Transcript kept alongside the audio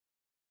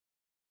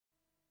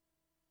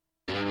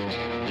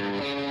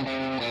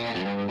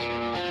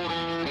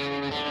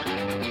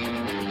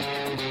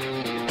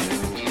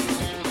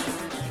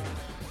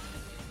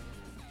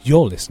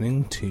You're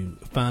listening to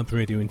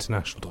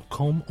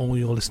FabRadioInternational.com, or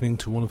you're listening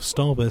to one of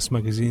Starburst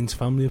Magazine's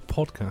family of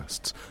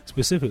podcasts.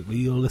 Specifically,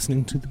 you're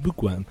listening to The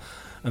Bookworm,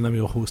 and I'm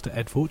your host,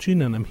 Ed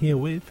Fortune, and I'm here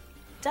with...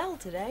 Del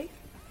today.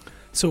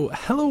 So,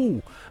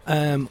 hello!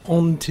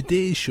 On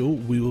today's show,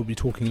 we will be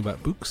talking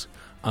about books.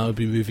 I'll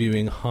be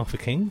reviewing Half a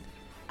King.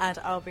 And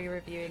I'll be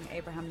reviewing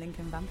Abraham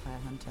Lincoln Vampire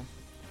Hunter.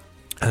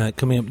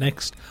 Coming up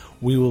next,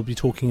 we will be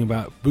talking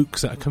about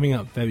books that are coming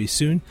out very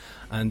soon,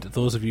 and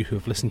those of you who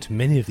have listened to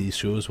many of these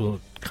shows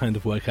will kind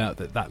of work out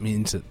that that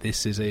means that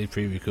this is a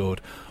pre-record.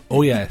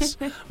 Oh yes,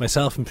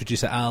 myself and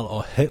producer Al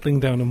are hurtling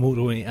down a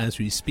motorway as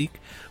we speak,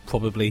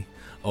 probably,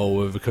 or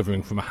we're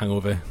recovering from a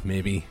hangover,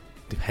 maybe,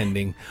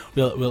 depending.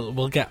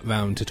 We'll get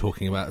round to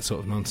talking about that sort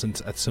of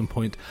nonsense at some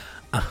point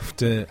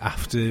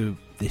after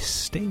this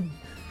sting.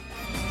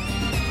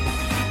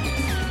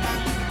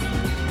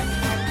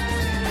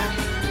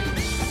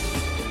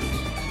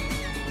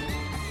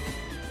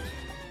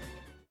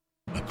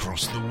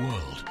 Across the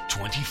world,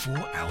 24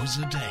 hours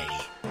a day.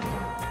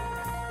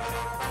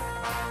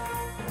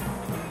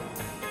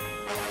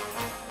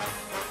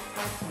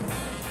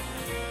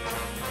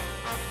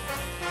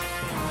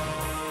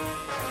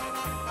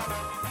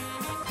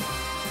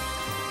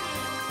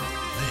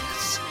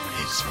 This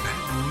is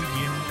Fab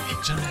Radio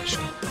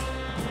International.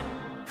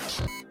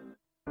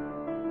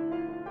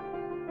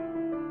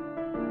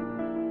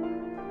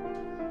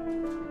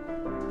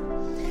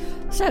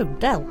 So,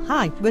 Del,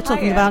 hi. We're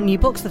talking about new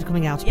books that are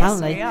coming out,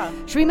 apparently. Yes,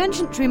 we are.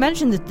 Should we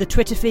mention the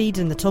Twitter feeds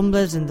and the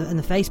Tumblrs and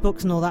the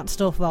Facebooks and all that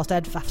stuff whilst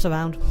Ed faffs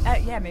around?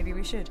 Yeah, maybe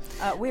we should.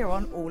 We're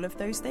on all of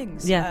those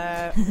things.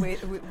 Yeah.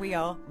 We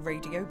are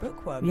Radio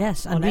Bookworm.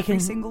 Yes, and on we every can,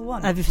 single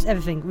one.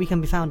 Everything. We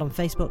can be found on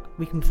Facebook,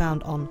 we can be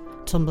found on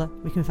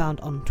Tumblr, we can be found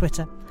on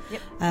Twitter.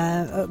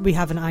 Yep. We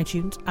have an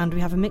iTunes and we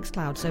have a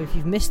Mixcloud, so if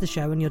you've missed the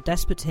show and you're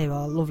desperate to hear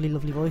our lovely,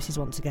 lovely voices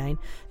once again,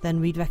 then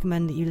we'd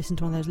recommend that you listen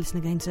to one of those listen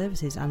again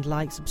services and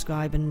like,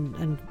 subscribe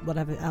and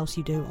whatever else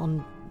you do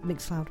on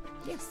Mixcloud.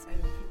 Yes.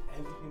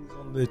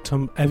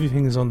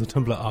 Everything is on the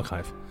Tumblr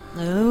archive.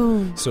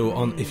 Oh.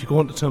 So if you go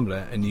onto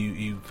Tumblr and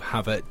you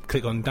have a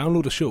click on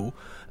download a show,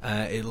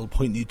 it'll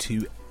point you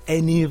to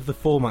any of the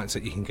formats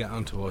that you can get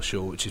onto our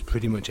show, which is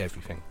pretty much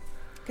everything.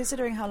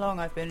 Considering how long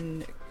I've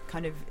been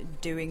kind of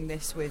doing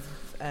this with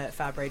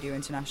Fab Radio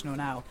International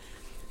now,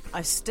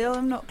 I still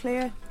am not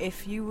clear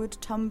if you would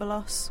tumble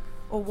us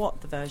or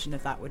what the version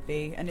of that would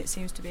be, and it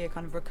seems to be a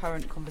kind of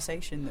recurrent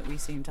conversation that we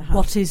seem to have.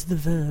 What is the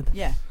verb?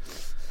 Yeah.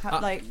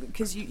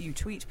 Because you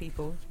tweet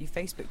people, you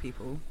Facebook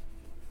people,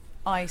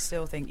 I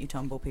still think you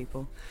tumble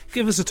people.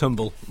 Give us a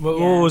tumble. We're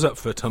always up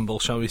for a tumble,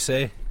 shall we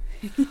say?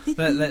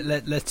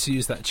 Let's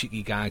use that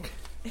cheeky gag.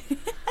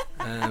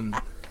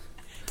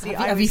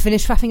 Have you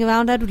finished faffing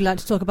around, Ed? Would you like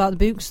to talk about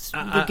the books,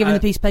 given the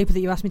piece of paper that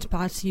you asked me to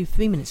pass to you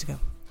 3 minutes ago?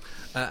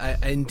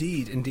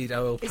 Indeed, I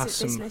will pass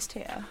some. Is it this list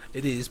here?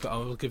 It is, but I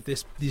will give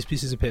these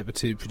pieces of paper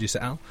to producer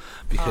Al,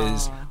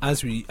 because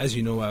as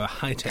you know, we're a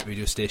high-tech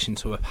radio station,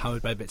 so we're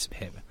powered by bits of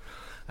paper.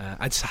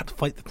 I just had to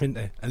fight the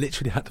printer. I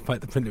literally had to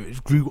fight the printer.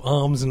 It grew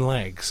arms and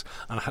legs,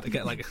 and I had to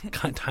get like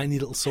a tiny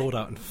little sword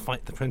out and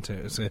fight the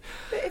printer. But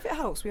if it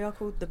helps, we are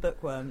called the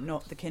Bookworm,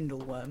 not the Kindle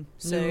Worm.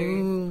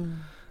 So.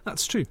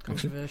 That's true.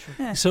 Controversial.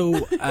 Yeah.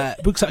 So,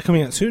 books that are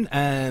coming out soon.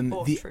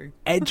 The True.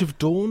 Edge of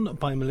Dawn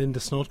by Melinda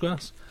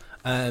Snodgrass.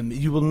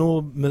 You will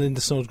know Melinda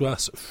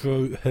Snodgrass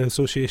through her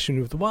association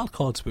with the Wild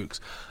Cards books.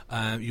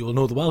 You will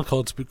know the Wild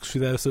Cards books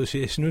through their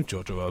association with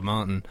George R.R.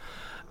 Martin.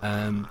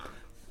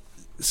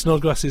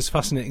 Snodgrass's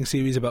fascinating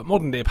series about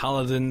modern-day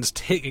paladins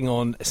taking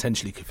on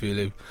essentially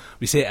Cthulhu.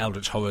 We say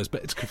Eldritch Horrors,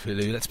 but it's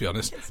Cthulhu. Let's be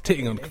honest,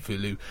 taking on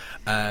Cthulhu.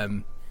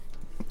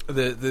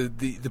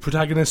 The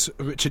protagonist,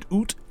 Richard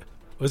Oot.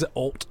 Was it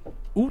Alt?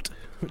 Oot?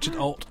 Richard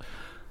Alt.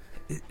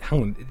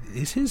 Hang on,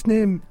 is his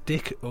name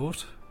Dick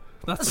Oat?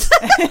 That's...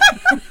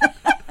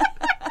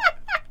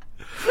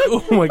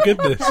 Oh my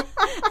goodness.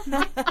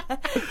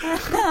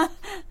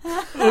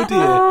 Oh dear.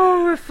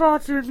 Oh, we're far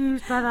too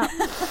amused by that.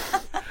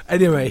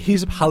 Anyway,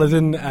 he's a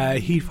paladin.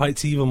 He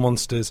fights evil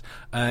monsters.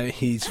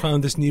 He's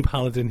found this new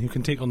paladin who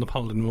can take on the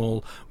paladin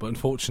role, but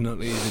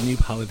unfortunately the new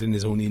paladin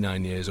is only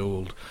 9 years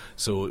old,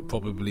 so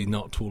probably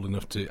not tall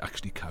enough to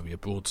actually carry a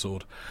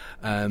broadsword.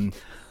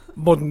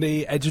 Modern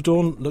day Edge of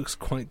Dawn looks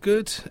quite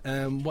good.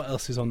 What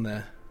else is on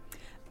there?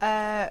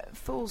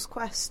 Fool's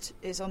Quest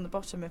is on the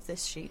bottom of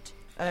this sheet,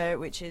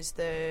 which is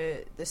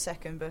the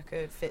second book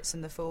of Fitz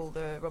and the Fool,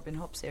 the Robin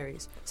Hobb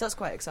series. So that's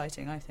quite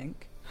exciting, I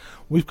think.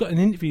 We've got an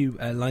interview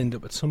lined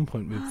up at some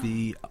point with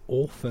the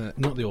author,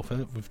 not the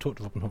author, we've talked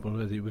to Robin Hobb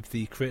already, with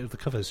the creator of the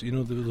covers, you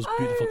know, those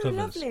beautiful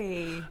covers.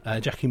 Lovely.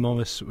 Jackie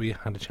Morris we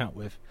had a chat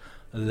with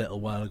a little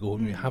while ago,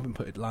 and we haven't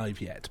put it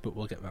live yet, but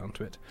we'll get round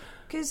to it.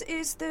 Because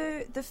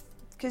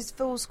because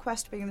Fool's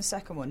Quest being the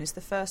second one, is the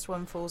first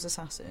one Fool's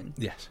Assassin?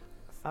 Yes.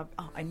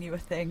 I knew a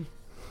thing.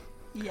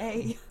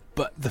 Yay.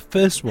 But the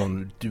first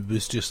one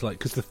was just like,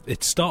 because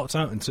it starts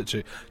out in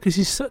because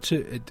he's such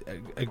a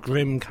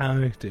grim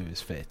character as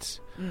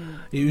Fitz.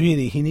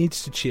 He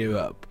needs to cheer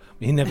up.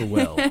 He never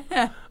will,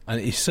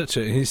 and he's such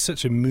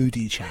a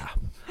moody chap.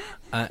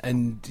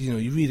 And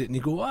you read it and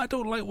you go, I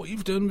don't like what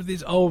you've done with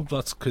this. Oh,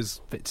 that's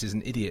because Fitz is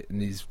an idiot and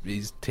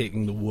he's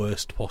taking the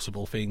worst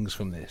possible things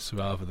from this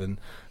rather than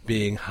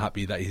being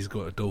happy that he's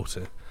got a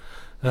daughter.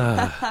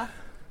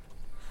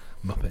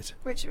 Muppet.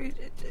 Which,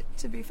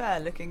 to be fair,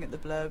 looking at the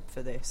blurb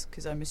for this,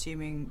 because I'm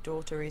assuming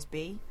daughter is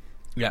B.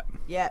 Yeah.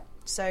 Yeah.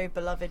 So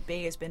beloved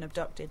B has been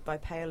abducted by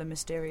pale and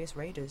mysterious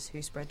raiders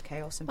who spread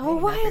chaos and pain. Oh,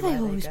 why are they everywhere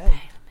always go. pale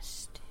and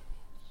mysterious?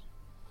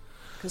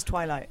 Because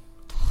Twilight.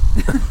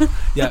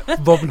 Yeah,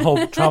 Robin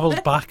Hobb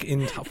travelled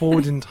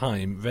forward in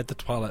time, read the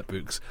Twilight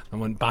books,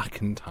 and went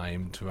back in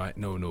time to write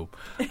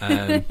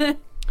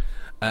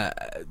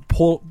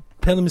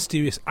Pale and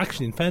Mysterious,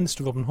 actually, in fairness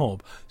to Robin Hobb,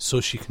 so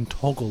she can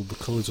toggle the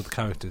colours of the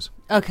characters.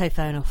 Okay,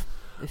 fair enough.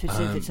 If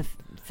it's a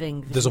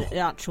thing, there's the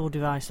actual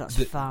device,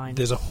 that's fine.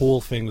 There's a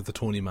whole thing with the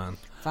Tony Man.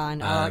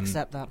 Fine, I'll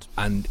accept that.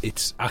 And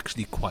it's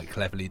actually quite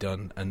cleverly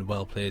done and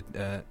well played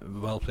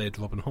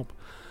Robin Hobb.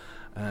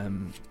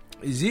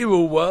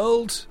 Zero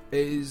World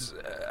is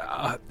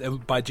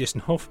by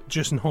Jason Hoff.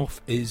 Jason Hoff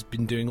has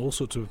been doing all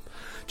sorts of...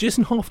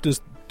 Jason Hoff does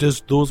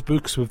those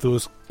books with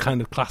those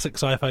kind of classic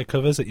sci-fi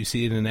covers that you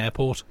see in an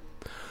airport.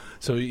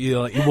 So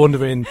you're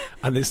wandering,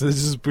 and this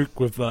is a book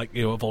with a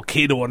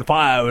volcano on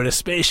fire and a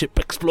spaceship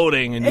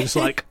exploding, and you're just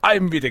like,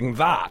 I'm reading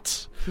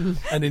that,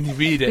 and then you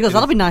read it because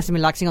that'll be nice and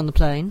relaxing on the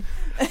plane.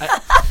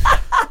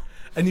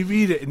 And you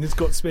read it, and it's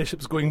got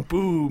spaceships going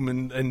boom,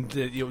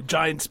 and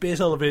giant space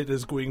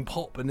elevators going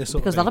pop, and this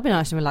sort because of thing. that'll be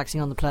nice and relaxing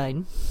on the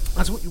plane.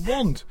 That's what you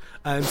want,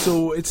 and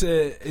so it's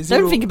a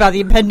Don't think about the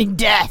impending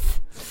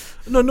death.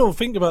 No,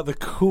 think about the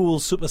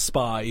cool super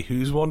spy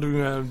who's wandering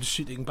around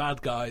shooting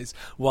bad guys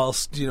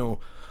whilst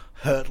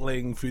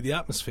hurtling through the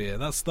atmosphere.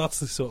 That's the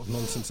sort of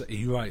nonsense that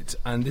he writes,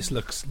 and this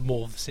looks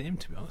more of the same.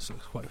 To be honest, it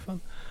looks quite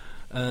fun.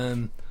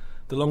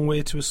 The Long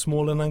Way to a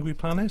Small and Angry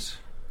Planet.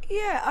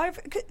 Yeah,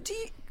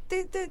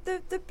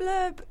 the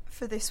blurb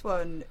for this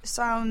one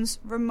sounds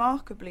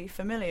remarkably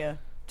familiar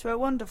to a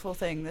wonderful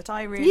thing that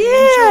I really enjoy.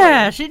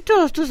 Yes, it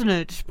does, doesn't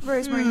it?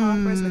 Rosemary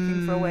Harper is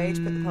looking for a way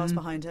to put the past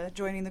behind her.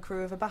 Joining the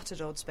crew of a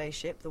battered old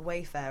spaceship, the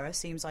Wayfarer,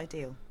 seems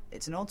ideal.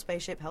 It's an old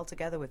spaceship held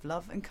together with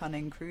love and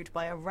cunning, crewed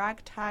by a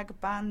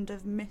ragtag band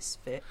of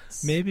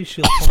misfits. Maybe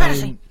she'll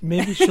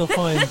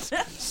find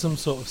some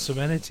sort of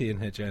serenity in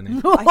her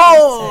journey. I think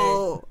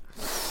so.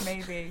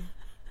 Maybe.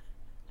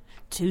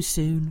 Too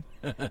soon.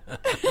 But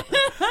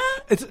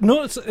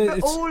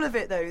all of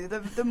it, though,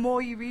 the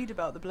more you read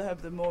about the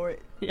blurb, the more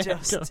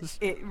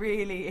it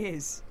really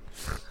is.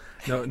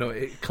 No,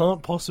 it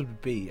can't possibly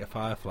be a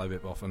Firefly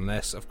rip-off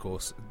unless, of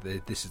course,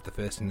 this is the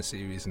first in the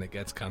series and it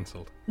gets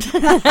cancelled.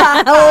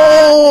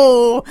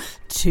 Oh,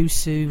 too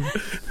soon.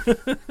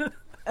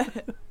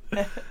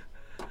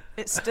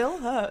 It still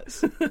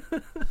hurts.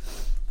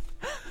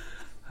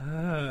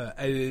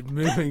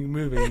 Moving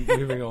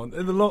on.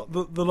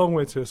 The Long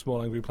Way to a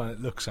Small Angry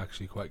Planet looks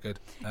actually quite good.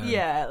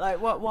 Yeah,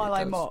 while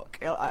I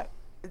mock,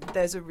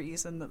 there's a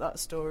reason that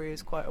story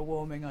is quite a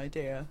warming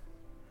idea.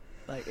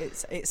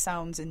 It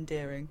sounds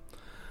endearing.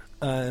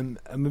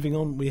 Moving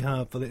on, we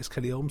have the latest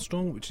Kelly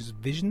Armstrong, which is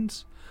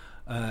Visions.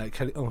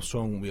 Kelly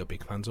Armstrong, we are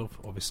big fans of.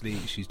 Obviously,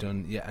 she's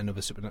done yet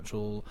another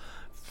supernatural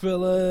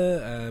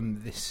thriller.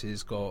 This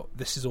is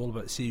all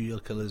about serial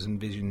killers and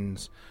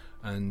visions,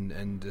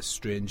 and a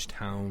strange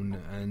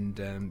town.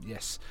 And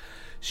yes,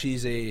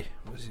 she's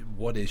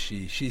what is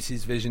she? She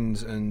sees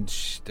visions, and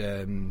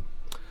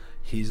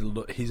he's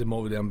a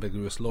morally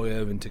ambiguous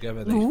lawyer, and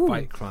together they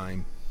fight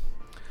crime.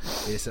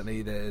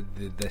 Basically, their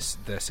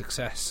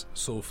success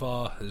so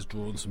far has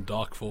drawn some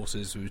dark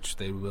forces, which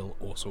they will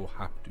also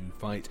have to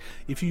fight.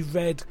 If you've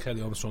read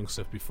Kelly Armstrong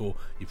stuff before,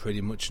 you pretty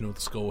much know the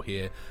score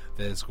here.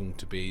 There's going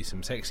to be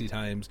some sexy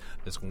times,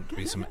 there's going to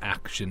be some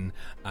action,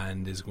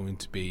 and there's going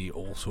to be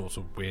all sorts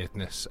of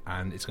weirdness,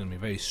 and it's going to be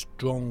very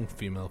strong,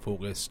 female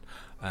focused,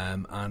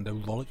 and a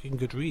rollicking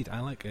good read.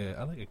 I like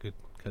a good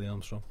Kelly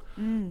Armstrong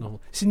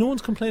novel. See, no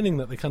one's complaining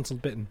that they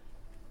cancelled Bitten.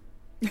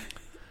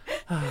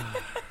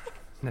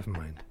 Never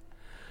mind.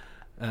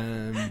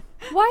 Why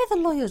are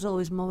the lawyers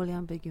always morally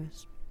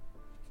ambiguous?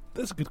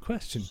 That's a good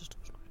question.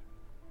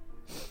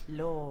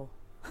 Law.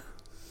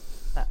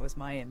 That was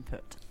my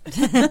input.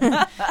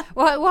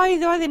 Why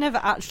are they never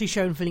actually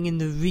shown filling in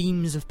the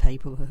reams of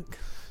paperwork?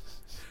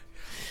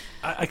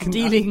 I can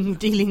dealing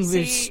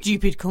with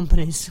stupid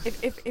companies.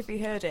 If you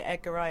heard it,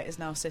 Edgar Wright is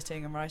now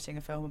sitting and writing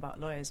a film about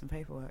lawyers and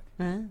paperwork.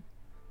 You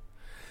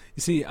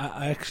see,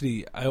 I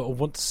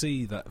want to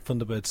see that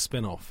Thunderbird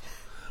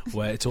spin-off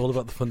where it's all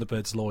about the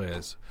Thunderbirds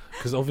lawyers,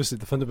 because obviously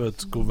the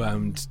Thunderbirds go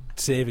around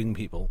saving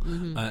people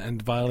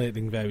and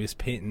violating various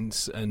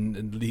patents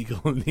and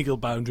legal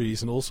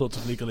boundaries and all sorts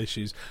of legal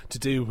issues to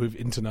do with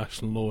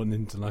international law and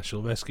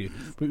international rescue.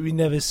 But we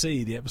never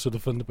see the episode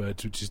of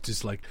Thunderbirds, which is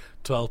just like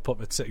 12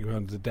 puppets sitting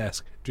around at a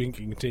desk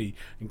drinking tea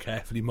and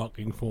carefully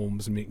marking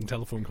forms and making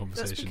telephone That's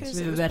conversations. because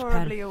With it a was red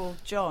probably all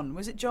John.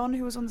 Was it John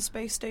who was on the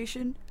space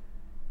station?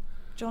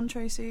 John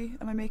Tracy?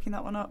 Am I making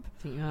that one up?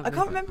 I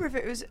can't remember if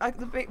it was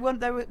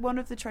one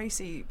of the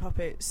Tracy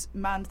puppets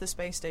manned the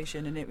space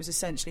station, and it was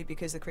essentially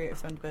because the creator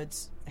of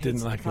Thunderbirds hated Didn't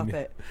the like him,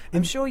 puppet.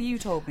 I'm sure you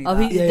told me Oh,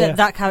 that.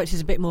 that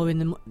character's a bit more in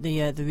the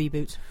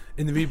reboot.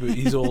 In the reboot,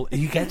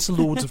 he gets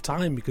loads of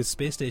time because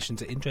space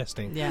stations are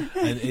interesting. Yeah.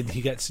 and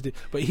he gets to do.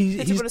 But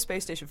He's he's on a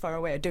space station far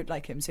away. I don't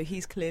like him, so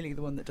he's clearly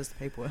the one that does the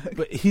paperwork.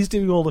 But he's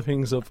doing all the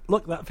things of,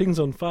 look, that thing's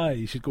on fire,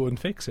 you should go and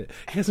fix it.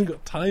 He hasn't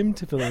got time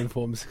to fill in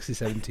Form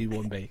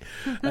 67T1B.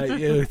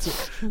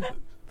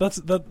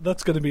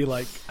 That's going to be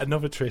like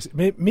another Tracy.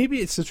 Maybe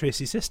it's the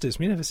Tracy sisters.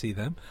 We never see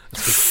them.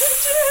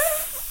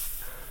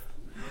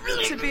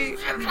 To be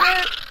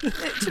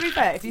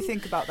fair, if you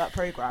think about that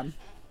programme,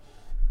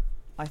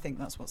 I think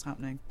that's what's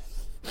happening.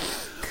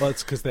 Well,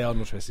 it's because they are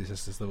not Tracy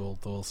sisters. They're all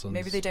sons.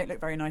 Maybe they don't look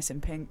very nice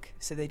in pink,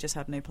 so they just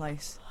had no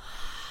place.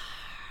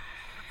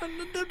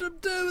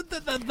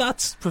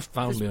 That's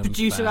profoundly unfair.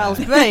 Producer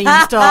Al's brain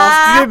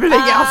starts dribbling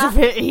out of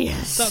it.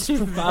 Yes. That's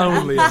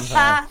profoundly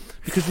unfair.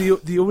 Because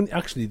the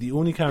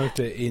only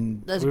character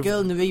in There's a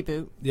girl in the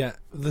reboot. Yeah,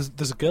 there's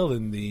a girl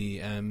in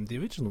the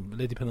original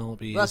Lady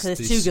Penelope. Well, because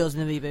there's two girls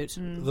in the reboot.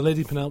 The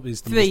Lady Penelope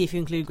is the Three if you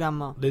include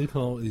Grandma. Lady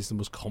Penelope is the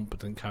most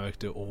competent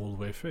character all the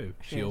way through.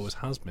 She Yes. always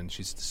has been.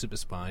 She's the super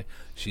spy.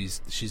 She's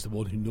the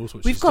one who knows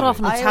what We've she's got doing. off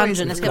on a I always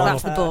tangent. Let's get love back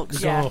to the her. books.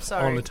 We've Yeah, gone off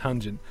sorry. on a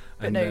tangent.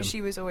 But And, no,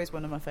 she was always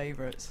one of my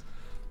favourites.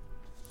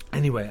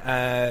 Anyway,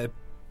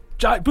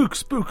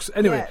 books.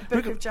 Anyway, Yeah,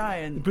 Book of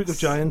Giants. Book of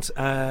Giants.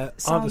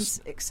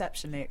 Sounds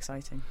exceptionally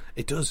exciting.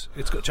 It does.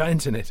 It's got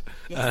giants in it.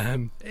 Yes.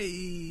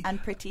 Hey.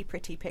 And pretty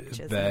pictures.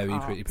 Very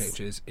and pretty arts.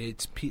 pictures.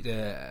 It's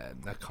Peter.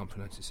 I can't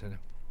pronounce his surname.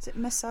 Is it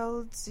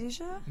Marcel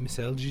Zija?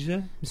 Michel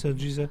Giza.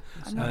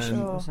 I'm not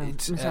sure.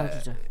 It's Michel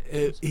Giza.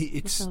 it's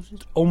Michel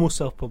Giza. almost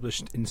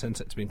self-published in the sense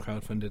that it's been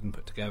crowdfunded and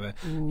put together.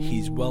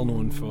 He's well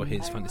known for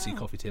his Oh, fantasy wow.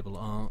 coffee table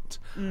art.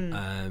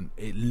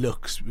 It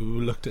looks. We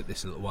looked at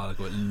this a little while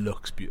ago. It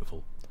looks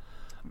beautiful.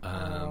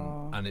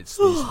 And it's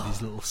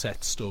these little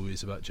set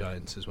stories about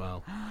giants as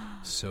well.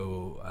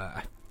 So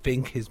I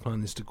think his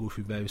plan is to go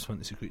through various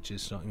fantasy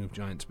creatures, starting with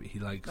giants. But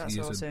That's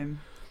awesome.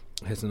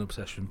 has an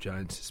obsession with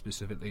giants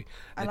specifically.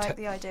 I like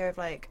the idea of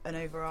like an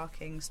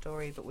overarching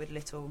story, but with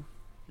little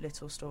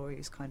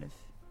stories, kind of.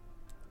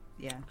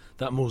 Yeah.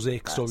 That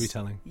mosaic That's-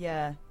 storytelling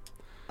Yeah.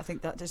 I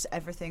think that just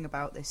everything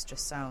about this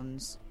just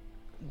sounds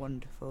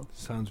wonderful.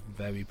 sounds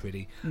very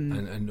pretty,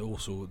 and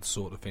also the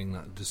sort of thing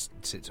that just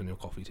sits on your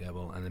coffee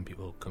table, and then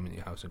people come in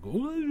your house and go,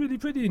 "Oh, it's really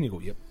pretty," and you go,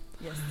 "Yep,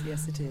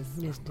 Yes, it is.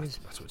 Yes, it is.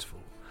 that's what it's for."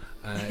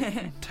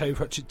 Terry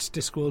Pratchett's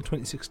Discworld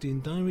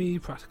 2016 Diary,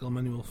 Practical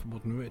Manual for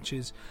Modern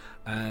Riches.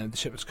 The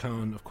Shepherd's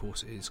Crown, of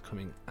course, is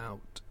coming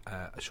out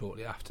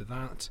shortly after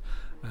that.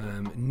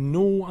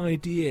 No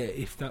idea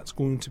if that's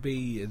going to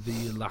be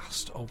the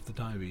last of the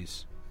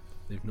diaries.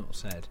 They've not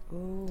said.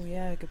 Oh,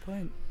 yeah, good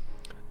point.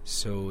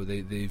 So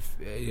they've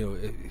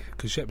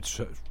because Shepherd's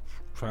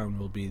Crown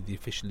will be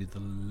officially the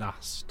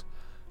last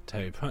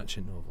Terry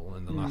Pratchett novel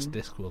and the last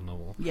Discworld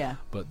novel. Yeah.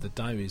 But the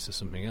diaries are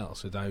something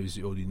else. The diaries,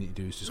 all you need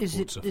to do is just quote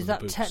stuff Is from the that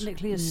books.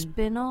 technically a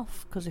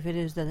spin-off? Because if it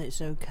is, then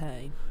it's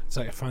okay. It's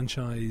like a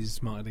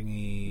franchise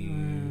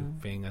marketing-y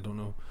thing. I don't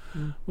know.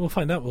 We'll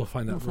find out. We'll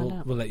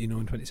let you know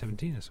in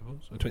 2017, I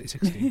suppose, or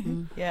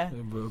 2016. Yeah.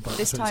 About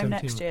This time 2017.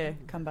 next year,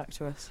 come back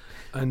to us.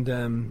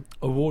 And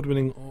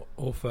award-winning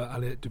author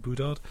Aliette de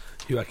Boudard,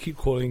 who I keep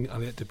calling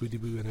Aliette de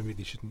Boudibou, and I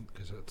really shouldn't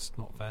because that's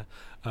not fair,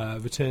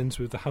 returns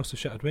with The House of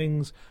Shattered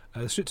Wings.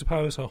 The streets of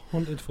Paris are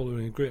haunted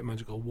following a great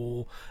magical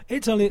war.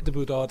 It's Aliette de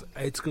Boudard.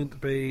 It's going to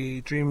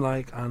be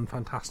dreamlike and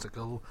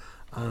fantastical,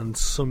 and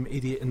some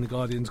idiot in The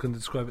Guardian is going to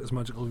describe it as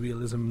magical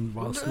realism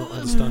whilst not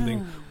understanding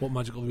what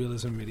magical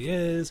realism really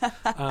is.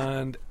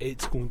 And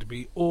it's going to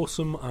be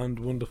awesome and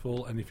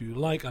wonderful, and if you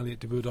like Aliette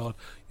de Boudard,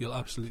 you'll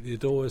absolutely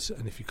adore us,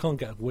 and if you can't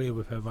get away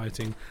with her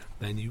writing,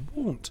 then you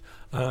won't.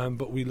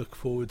 But we look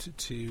forward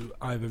to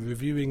either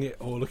reviewing it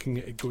or looking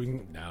at it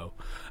going no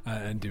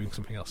and doing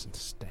something else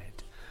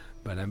instead.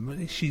 But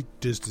she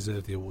does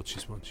deserve the award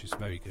she's won. She's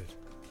very good.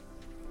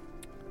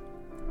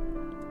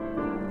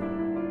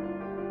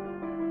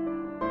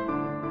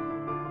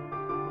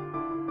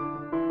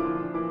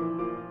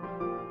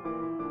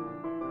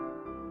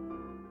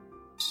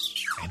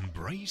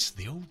 Embrace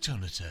the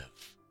alternative.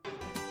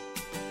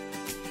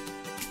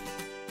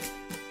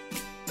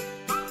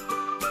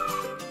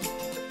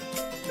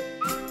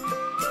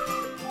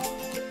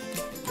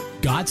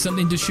 Got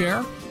something to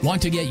share?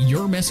 Want to get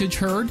your message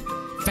heard?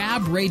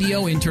 Fab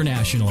Radio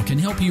International can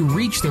help you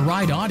reach the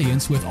right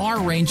audience with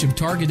our range of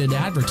targeted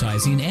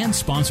advertising and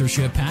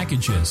sponsorship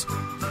packages.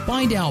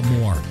 Find out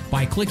more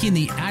by clicking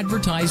the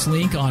advertise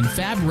link on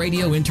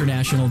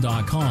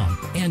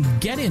FabRadioInternational.com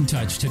and get in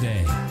touch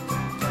today.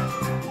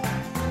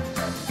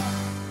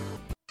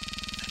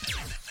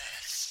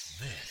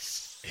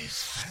 This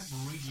is Fab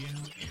Radio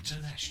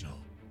International.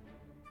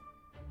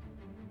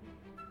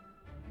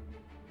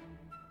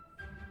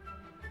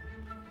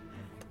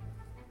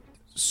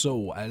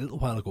 So, a little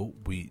while ago,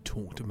 we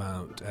talked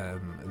about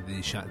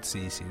the Shattered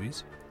Sea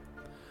series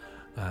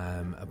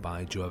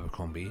by Joe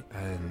Abercrombie,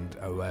 and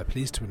we're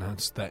pleased to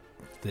announce that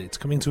it's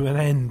coming to an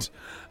end.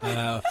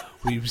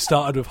 We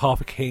started with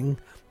half a king,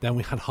 then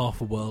we had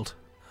half a world,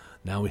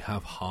 now we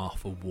have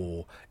half a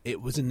war.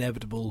 It was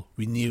inevitable.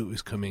 We knew it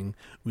was coming.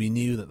 We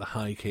knew that the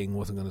High King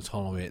wasn't going to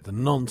tolerate the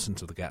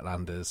nonsense of the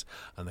Getlanders,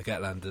 and the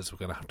Getlanders were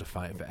going to have to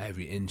fight for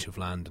every inch of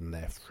land and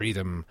their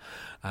freedom.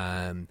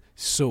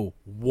 So,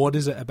 what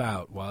is it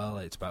about? Well,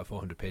 it's about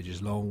 400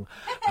 pages long,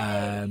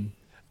 and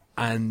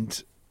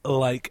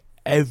like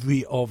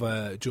every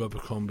other Joe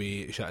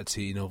Abercrombie Shattered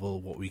Sea novel,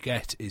 what we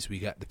get is we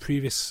get the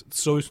previous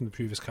stories from the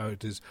previous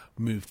characters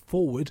moved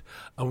forward,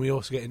 and we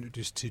also get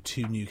introduced to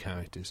 2 new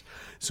characters.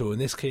 So in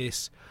this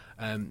case,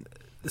 the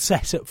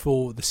setup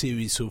for the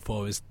series so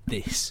far is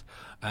this.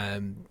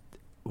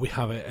 We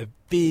have a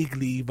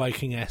vaguely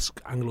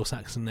Viking-esque,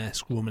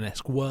 Anglo-Saxon-esque,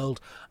 Romanesque world.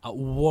 At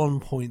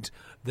one point,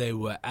 they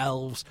were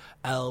elves.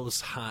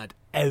 Elves had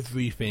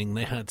everything.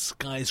 They had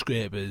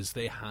skyscrapers.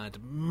 They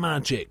had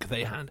magic.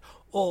 They had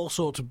all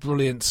sorts of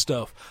brilliant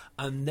stuff.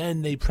 And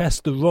then they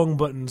pressed the wrong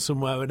button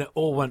somewhere, and it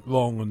all went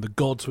wrong, and the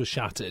gods were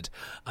shattered,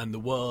 and the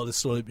world is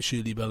slowly but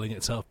surely building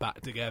itself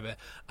back together,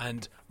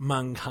 and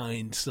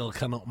mankind still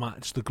cannot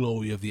match the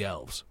glory of the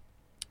elves.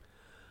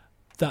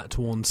 That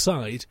to one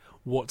side,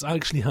 what's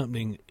actually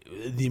happening,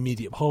 the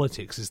immediate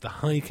politics, is the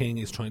High King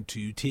is trying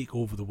to take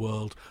over the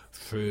world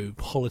through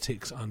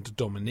politics and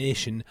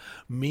domination.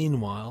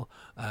 Meanwhile,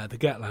 the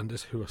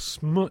Getlanders, who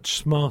are much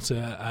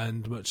smarter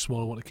and much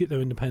smaller, want to keep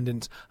their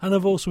independence, and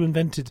have also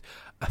invented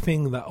a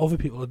thing that other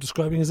people are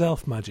describing as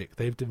elf magic.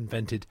 They've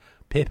invented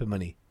paper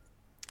money,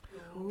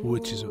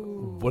 which is a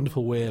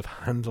wonderful way of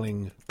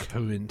handling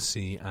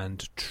currency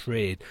and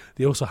trade.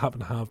 They also happen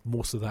to have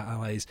most of their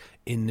allies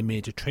in the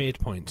major trade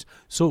points.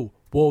 So,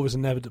 war is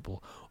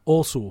inevitable.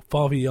 Also,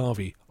 Father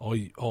Yarvi,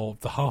 or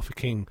the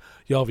half-king,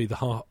 Yarvi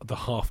the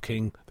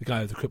half-king, the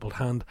guy with the crippled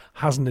hand,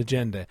 has an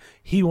agenda.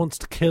 He wants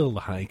to kill the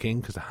High King,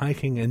 because the High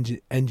King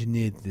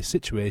engineered the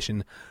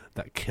situation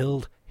that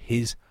killed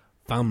his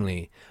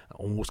family,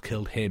 almost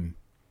killed him.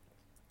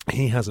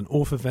 He has an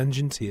oath of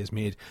vengeance. He has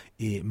made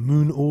a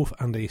moon oath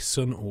and a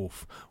sun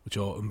oath, which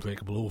are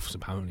unbreakable oaths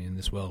apparently in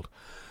this world.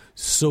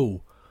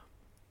 So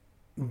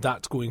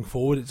that's going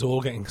forward. It's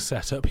all getting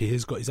set up. He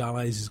has got his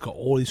allies. He's got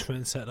all his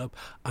friends set up,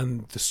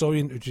 and the story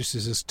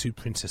introduces us to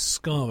Princess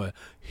Skara,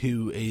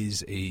 who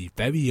is a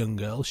very young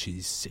girl.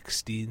 She's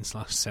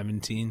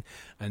 16/17,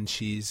 and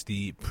she's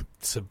the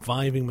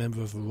surviving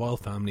member of a royal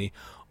family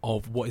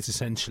of what is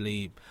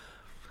essentially,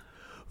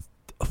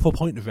 for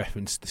point of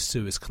reference, the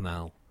Suez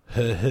Canal.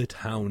 Her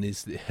town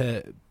is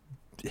her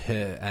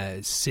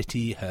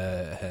city,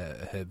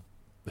 her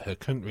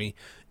country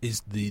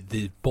is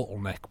the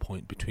bottleneck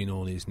point between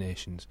all these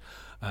nations.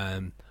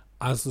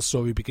 As the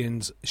story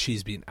begins,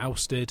 she's been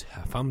ousted,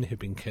 her family have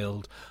been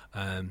killed,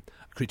 a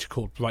creature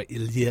called Bright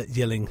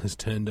Yelling has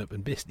turned up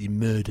and basically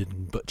murdered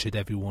and butchered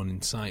everyone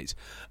in sight,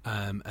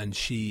 and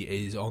she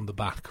is on the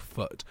back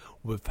foot.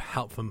 With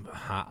help from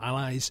her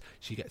allies,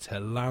 she gets her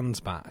lands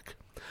back.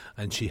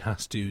 And she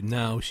has to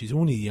now, she's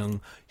only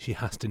young, she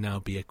has to now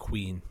be a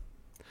queen.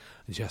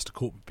 And she has to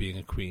cope with being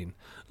a queen.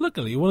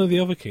 Luckily, one of the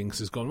other kings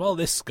has gone, well,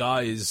 this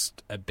guy is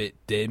a bit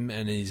dim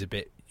and he's a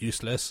bit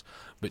useless,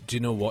 but do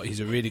you know what? He's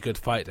a really good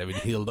fighter and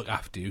he'll look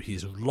after you.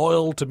 He's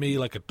loyal to me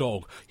like a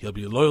dog. He'll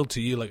be loyal to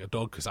you like a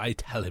dog because I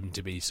tell him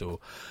to be so.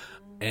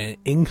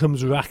 In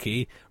comes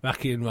Raki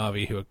and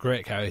Ravi, who are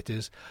great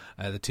characters,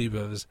 the two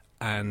brothers.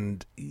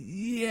 And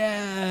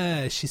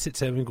yeah, she sits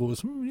there and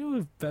goes, "You're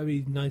a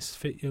very nice,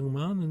 fit young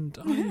man, and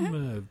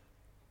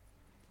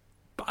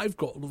I've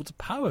got loads of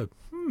power.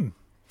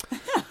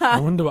 I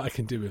wonder what I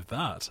can do with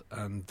that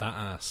and that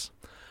ass."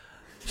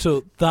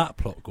 So that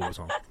plot goes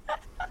on.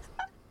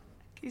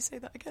 Can you say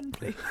that again,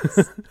 please?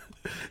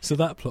 So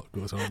that plot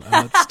goes on, and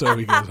that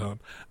story goes on.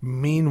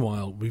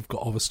 Meanwhile, we've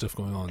got other stuff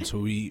going on. So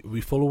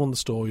we follow on the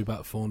story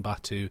about Thorn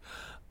Batu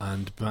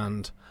and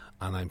Brand,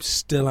 and I'm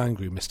still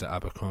angry, Mr.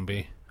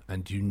 Abercrombie.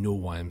 And you know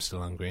why I'm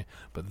still angry.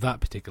 But that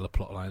particular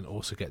plotline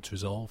also gets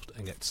resolved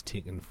and gets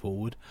taken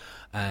forward.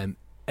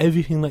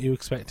 Everything that you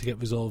expect to get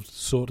resolved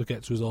sort of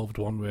gets resolved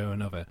one way or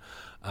another.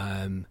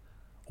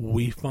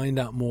 We find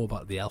out more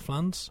about the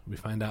Elflands. We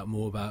find out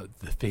more about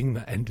the thing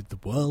that ended the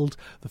world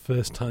the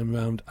first time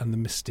round and the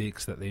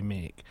mistakes that they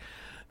make.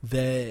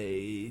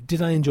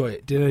 Did I enjoy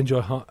it? Did I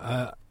enjoy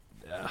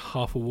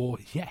Half a War?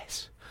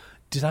 Yes.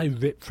 Did I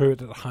rip through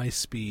it at a high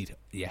speed?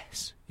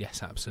 Yes.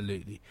 Yes,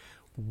 absolutely.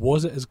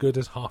 Was it as good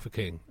as Half a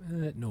King?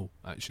 No,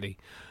 actually.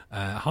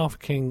 Half a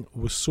King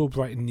was so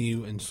bright and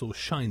new and so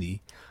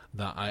shiny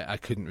that I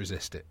couldn't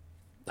resist it.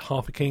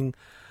 Half a King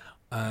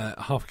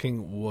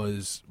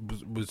was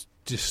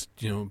just,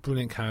 you know,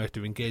 brilliant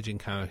character, engaging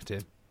character.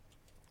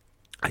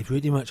 I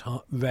pretty much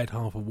read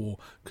Half a War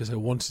because I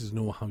wanted to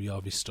know how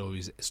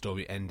Yarvy's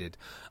story ended.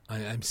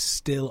 I'm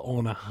still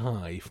on a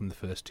high from the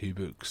first 2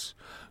 books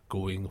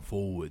going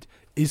forward.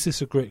 Is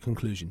this a great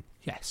conclusion?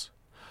 Yes.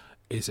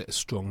 Is it a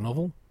strong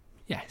novel?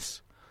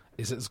 Yes.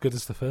 Is it as good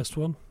as the first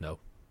one? No.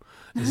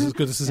 Is it as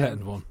good as the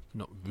second one?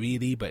 Not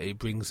really, but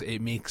it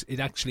makes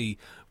it actually,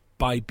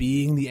 by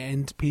being the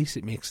end piece,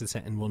 it makes the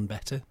second one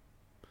better.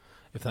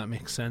 If that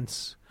makes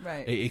sense.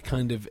 Right.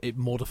 It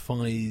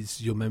modifies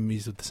your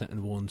memories of the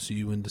second one so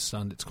you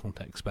understand its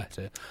context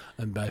better,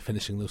 and by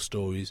finishing those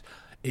stories,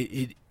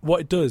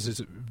 what it does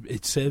is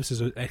it serves as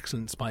an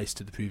excellent spice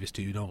to the previous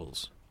 2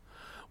 novels,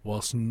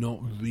 whilst not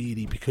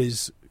really,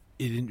 because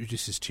it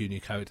introduces 2 new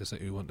characters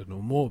that we want to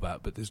know more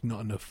about, but there's not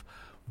enough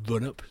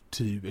run-up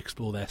to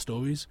explore their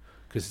stories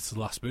because it's the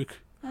last book.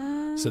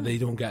 So they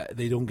don't get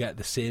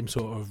the same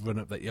sort of run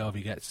up that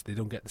Yarvy gets. They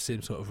don't get the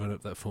same sort of run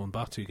up that Fawn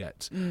Batu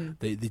gets.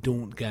 They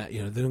don't get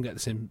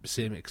the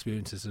same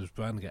experiences as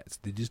Bran gets.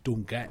 They just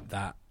don't get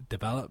that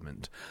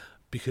development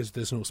because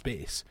there's no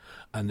space,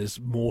 and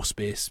there's more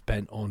space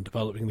spent on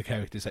developing the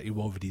characters that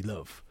you already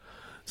love.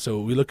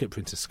 So we look at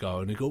Princess Scar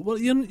and we go, well,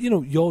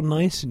 you're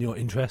nice and you're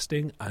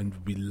interesting, and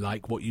we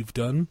like what you've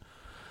done.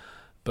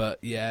 But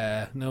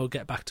yeah, no,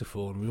 get back to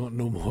Fawn. We want to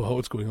know more about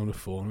what's going on with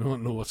Fawn. We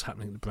want to know what's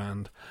happening to the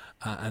brand,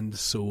 and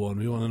so on.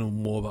 We want to know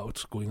more about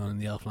what's going on in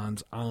the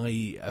Elflands.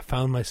 I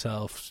found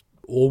myself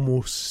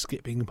almost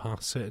skipping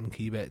past certain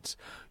key bits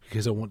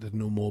because I wanted to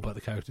know more about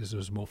the characters I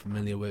was more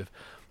familiar with.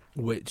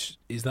 Which,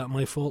 is that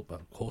my fault? Well,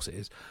 of course it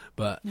is.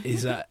 But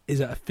is that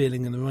a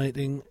failing in the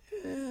writing?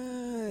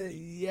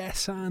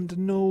 Yes and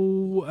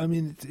no. I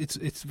mean,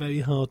 it's very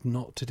hard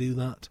not to do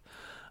that.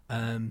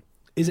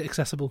 Is it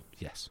accessible?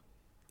 Yes.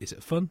 Is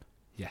it fun?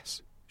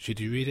 Yes. Should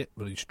you read it?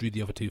 Well, you should read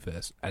the other 2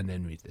 first and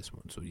then read this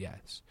one. So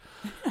yes.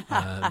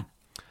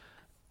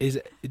 Is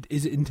it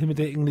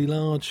intimidatingly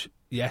large?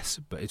 Yes,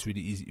 but it's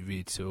really easy to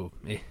read. So,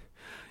 it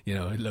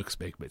looks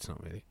big, but it's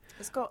not really.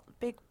 It's got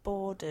big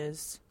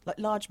borders, like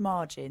large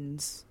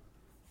margins.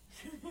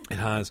 It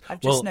has.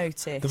 I've just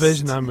noticed. The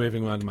version I'm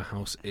waving around in my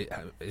hand.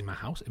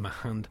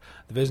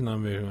 The version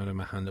I'm waving around in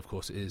my hand, of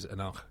course, is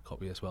an ARC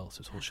copy as well, so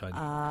it's all shiny.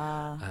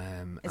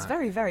 It's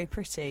very, very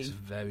pretty. It's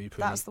very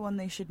pretty. That's the one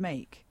they should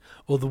make.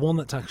 Well, the one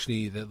that's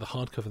actually the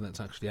hardcover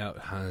that's actually out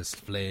has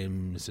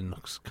flames and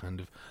looks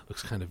kind of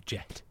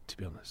jet. To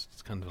be honest,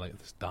 it's kind of like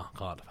this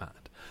dark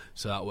artifact,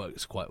 so that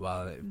works quite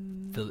well.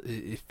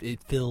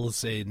 It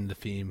fills in the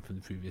theme from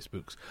the previous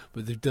books,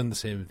 but they've done the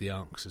same with the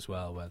ARCs as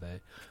well, where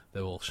they're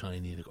all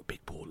shiny. They've got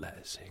big bold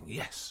letters saying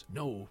yes,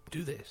 no,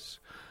 do this.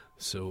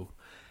 So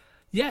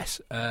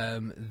yes,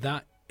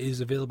 that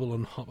is available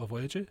on Heart of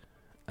Voyager.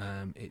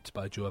 It's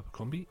by Joe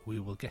Abercrombie. We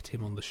will get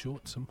him on the show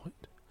at some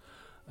point.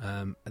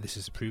 This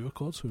is a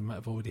pre-record, so we might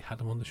have already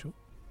had him on the show.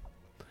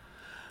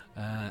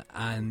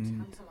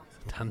 And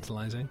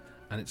tantalising,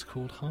 and it's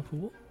called Half a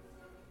War.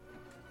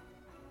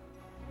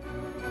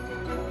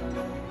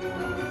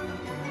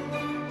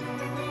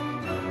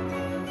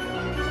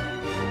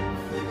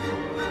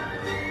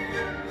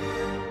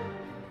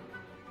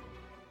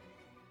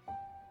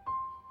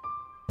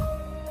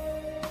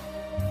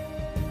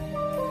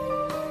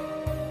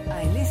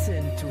 I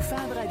listen to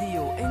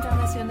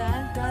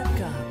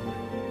FabRadioInternational.com.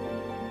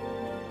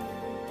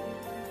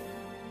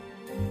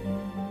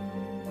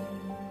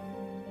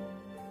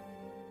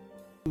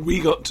 We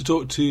got to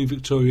talk to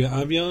Victoria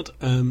Aveyard.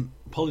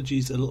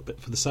 Apologies a little bit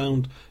for the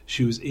sound.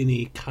 She was in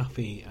a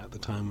cafe at the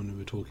time when we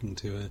were talking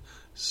to her,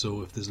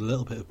 so if there's a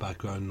little bit of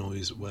background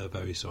noise, we're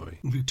very sorry.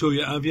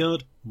 Victoria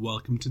Aveyard,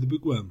 welcome to the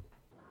Bookworm.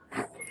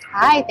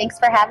 Hi, thanks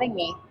for having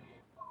me.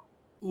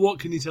 What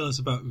can you tell us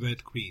about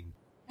Red Queen?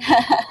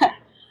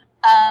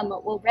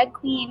 Well, Red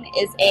Queen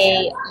is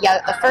the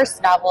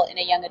first novel in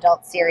a young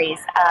adult series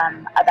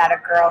about a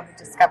girl who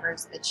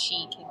discovers that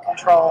she can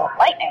control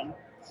lightning.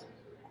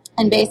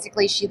 And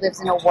basically she lives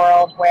in a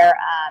world where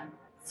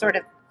sort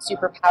of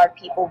superpowered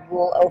people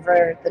rule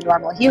over the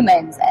normal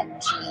humans,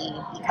 and she,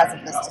 because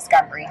of this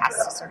discovery, has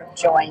to sort of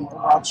join the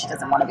world she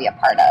doesn't want to be a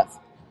part of.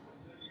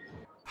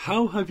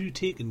 How have you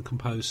taken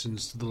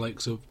comparisons to the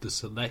likes of The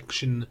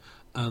Selection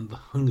and The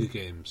Hunger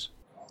Games?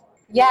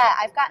 Yeah,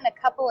 I've gotten a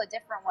couple of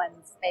different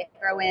ones. They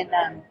throw in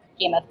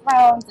Game of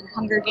Thrones and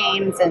Hunger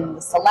Games and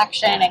The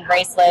Selection and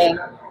Graceling.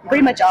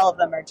 Pretty much all of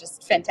them are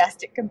just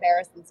fantastic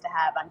comparisons to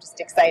have. I'm just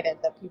excited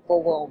that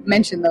people will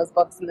mention those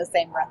books in the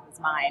same breath as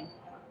mine.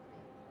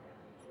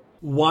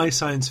 Why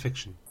science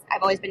fiction?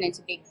 I've always been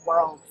into big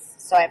worlds,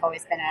 so I've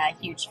always been a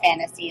huge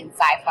fantasy and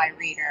sci-fi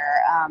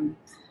reader.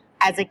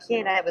 As a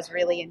kid, I was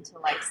really into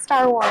like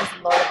Star Wars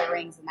and Lord of the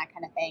Rings and that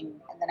kind of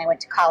thing. And then I went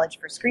to college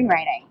for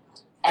screenwriting.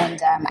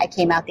 And I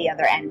came out the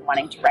other end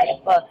wanting to write a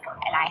book,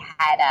 and I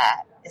had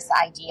this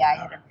idea. I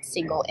had a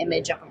single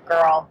image of a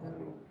girl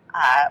who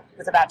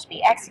was about to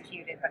be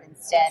executed, but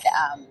instead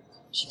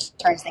she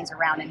turns things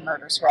around and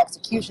murders her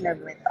executioner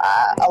with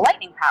a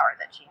lightning power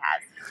that she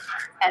has.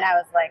 And I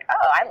was like,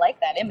 oh, I like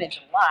that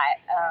image a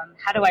lot.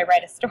 How do I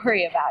write a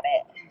story about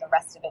it? And the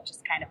rest of it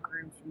just kind of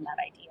grew from that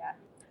idea.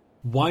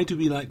 Why do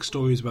we like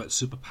stories about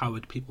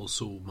superpowered people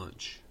so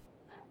much?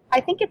 I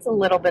think it's a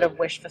little bit of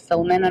wish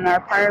fulfillment on our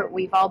part.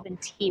 We've all been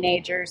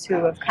teenagers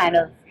who have kind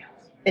of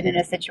been in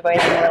a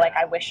situation where, like,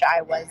 I wish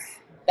I was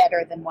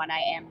better than what I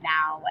am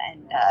now,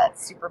 and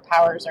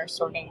superpowers are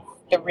sort of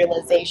the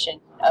realization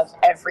of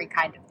every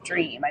kind of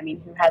dream. I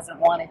mean, who hasn't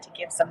wanted to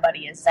give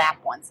somebody a zap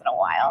once in a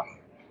while?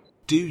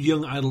 Do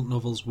young adult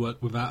novels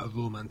work without a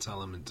romance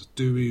element?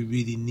 Do we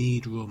really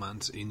need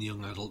romance in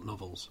young adult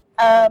novels?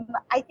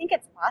 I think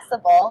it's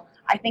possible.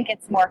 I think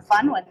it's more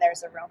fun when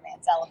there's a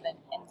romance element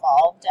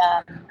involved.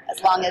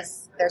 As long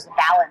as there's a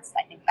balance,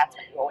 I think that's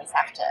what you always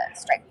have to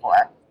strike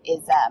for,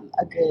 is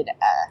a good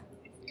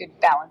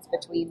balance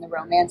between the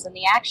romance and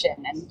the action.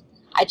 And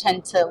I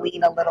tend to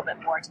lean a little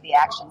bit more to the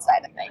action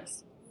side of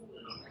things.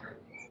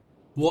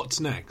 What's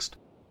next?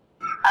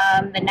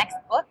 The next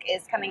book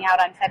is coming out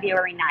on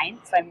February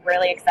 9th, so I'm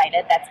really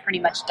excited. That's pretty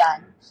much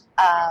done.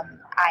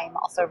 I'm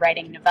also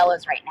writing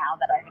novellas right now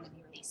that are going to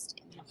be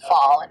released in the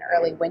fall and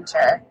early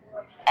winter.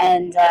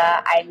 And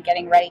I'm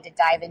getting ready to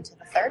dive into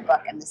the third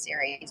book in the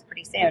series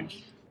pretty soon.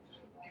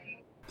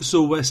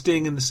 So we're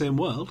staying in the same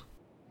world?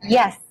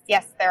 Yes.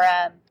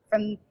 They're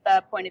from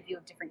the point of view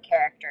of different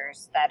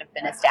characters that have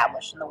been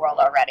established in the world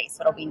already.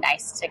 So it'll be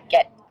nice to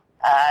get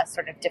a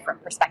sort of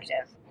different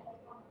perspective.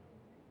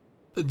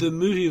 The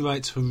movie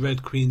rights for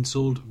Red Queen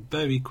sold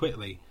very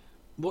quickly.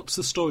 What's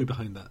the story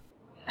behind that?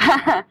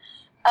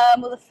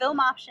 Well, the film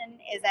option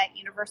is at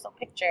Universal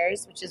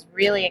Pictures, which is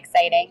really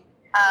exciting.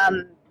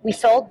 We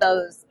sold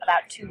those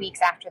about 2 weeks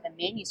after the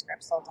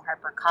manuscript sold to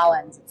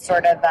HarperCollins. It's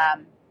sort of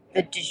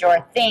the du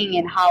jour thing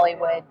in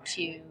Hollywood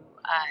to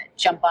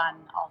jump on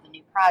all the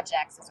new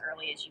projects as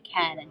early as you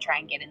can and try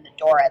and get in the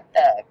door at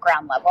the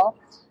ground level.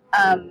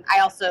 I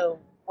also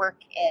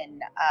work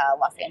in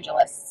Los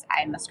Angeles.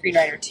 I'm a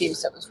screenwriter too,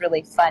 so it was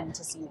really fun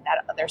to see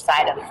that other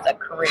side of the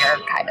career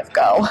kind of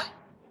go.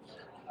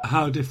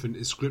 How different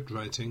is script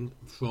writing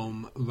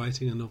from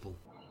writing a novel?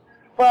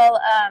 Well,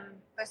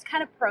 there's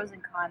kind of pros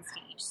and cons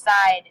to each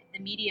side. The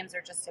mediums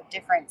are just so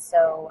different,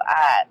 so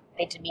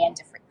they demand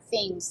different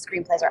things.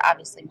 Screenplays are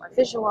obviously more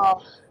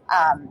visual.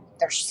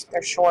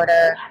 They're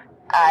shorter.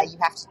 You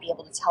have to be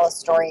able to tell a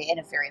story in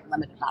a very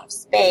limited amount of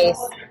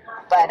space,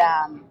 but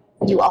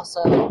you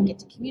also get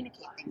to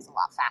communicate things a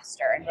lot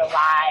faster and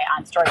rely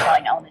on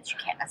storytelling elements you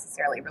can't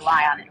necessarily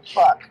rely on in a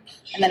book.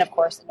 And then, of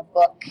course, in a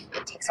book,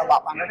 it takes a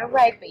lot longer to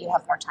write, but you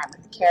have more time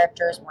with the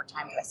characters, more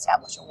time to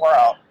establish a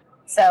world.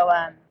 So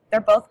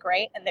they're both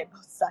great, and they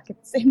both suck at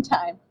the same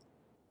time.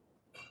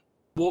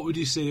 What would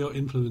you say your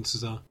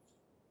influences are?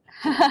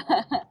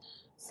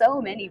 So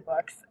many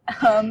books.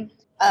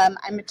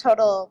 I'm a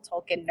total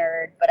Tolkien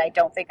nerd, but I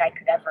don't think I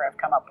could ever have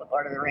come up with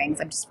Lord of the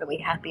Rings. I'm just really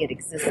happy it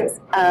exists.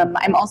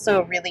 I'm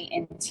also really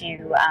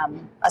into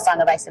A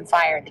Song of Ice and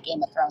Fire, the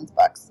Game of Thrones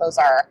books. Those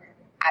are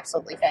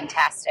absolutely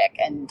fantastic,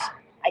 and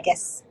I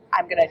guess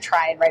I'm going to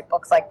try and write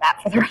books like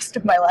that for the rest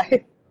of my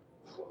life.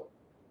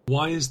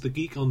 Why is the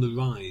geek on the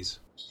rise?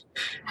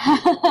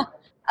 I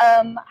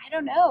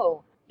don't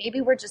know. Maybe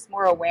we're just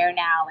more aware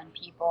now and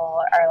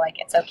people are like,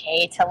 it's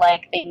okay to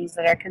like things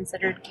that are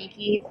considered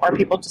geeky, or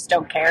people just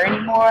don't care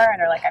anymore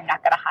and are like, I'm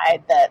not going to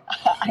hide that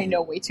I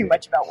know way too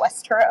much about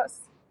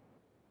Westeros.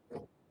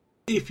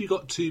 If you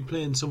got to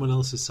play in someone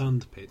else's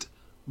sandpit,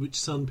 which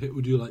sandpit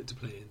would you like to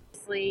play in?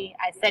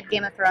 I said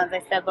Game of Thrones,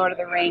 I said Lord of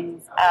the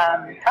Rings,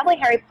 probably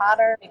Harry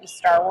Potter, maybe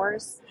Star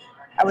Wars.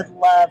 I would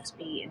love to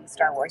be in the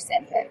Star Wars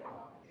sandpit.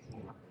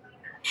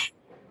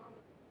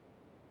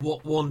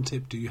 What one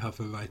tip do you have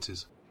for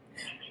writers?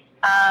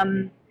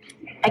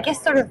 I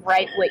guess sort of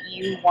write what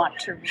you want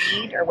to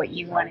read or what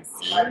you want to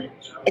see.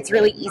 It's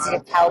really easy to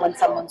tell when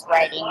someone's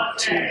writing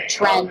to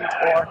trend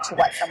or to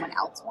what someone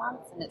else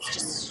wants, and it's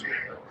just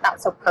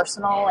not so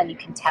personal, and you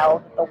can tell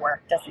that the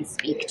work doesn't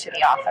speak to the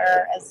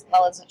author as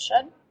well as it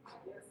should.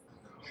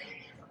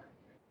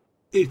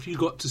 If you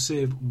got to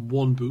save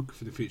one book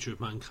for the future of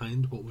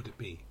mankind, what would it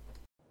be?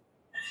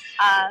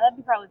 That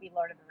would probably be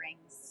Lord of the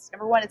Rings.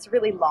 Number one, it's a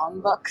really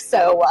long book,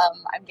 so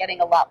I'm getting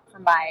a lot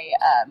from my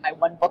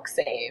one book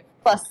save.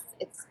 Plus,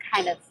 it's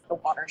kind of the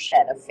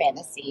watershed of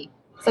fantasy,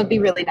 so it'd be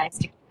really nice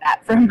to get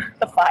that from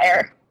the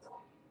fire.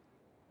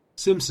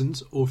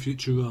 Simpsons or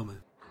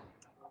Futurama?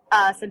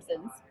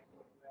 Simpsons.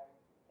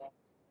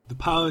 The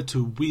power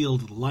to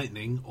wield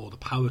lightning or the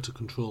power to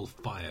control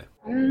fire?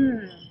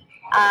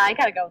 I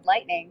gotta go with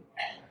lightning.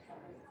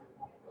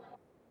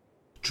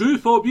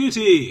 Truth or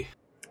beauty?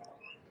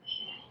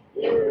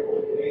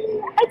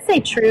 I'd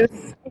say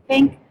truth, I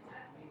think.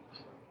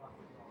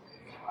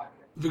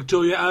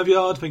 Victoria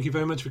Aveyard, thank you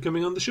very much for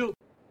coming on the show.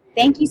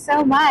 Thank you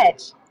so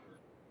much.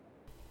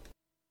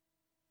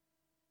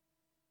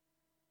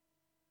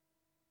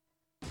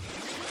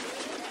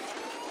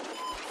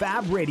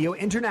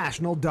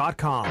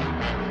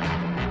 FabRadioInternational.com.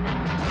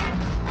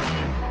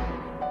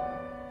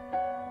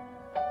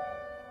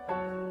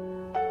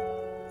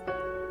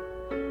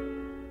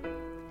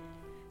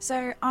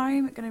 So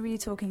I'm going to be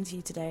talking to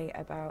you today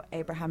about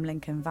Abraham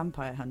Lincoln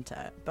Vampire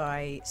Hunter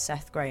by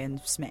Seth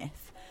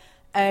Grahame-Smith,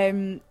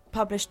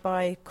 published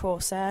by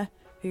Corsair,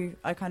 who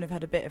I kind of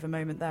had a bit of a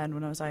moment then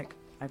when I was like,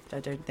 I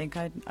don't think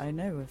I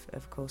know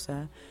of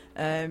Corsair.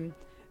 And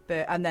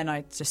then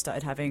I just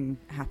started having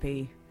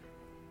happy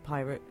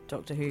pirate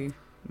Doctor Who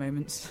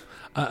moments.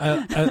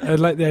 I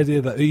like the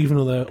idea that even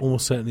though they're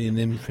almost certainly an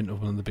imprint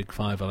of one of the big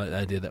five, I like the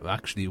idea that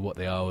actually what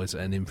they are is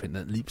an imprint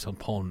that leaps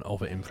upon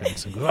other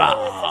imprints and goes,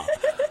 ah!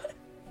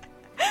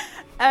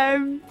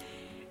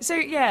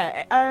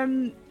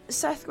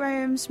 Seth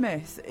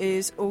Grahame-Smith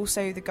is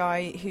also the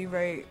guy who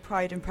wrote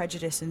Pride and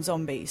Prejudice and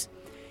Zombies.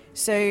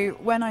 So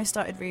when I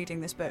started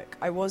reading this book,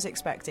 I was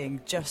expecting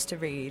just to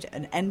read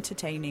an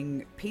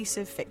entertaining piece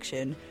of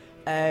fiction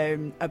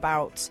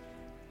about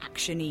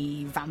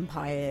action-y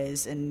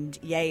vampires and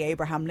yay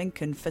Abraham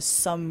Lincoln for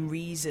some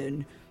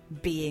reason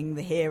being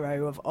the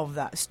hero of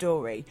that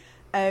story.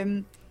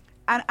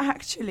 And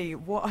actually,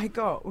 what I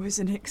got was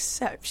an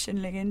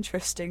exceptionally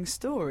interesting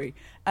story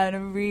and a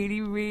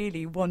really,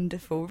 really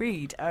wonderful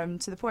read,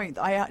 to the point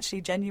that I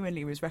actually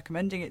genuinely was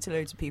recommending it to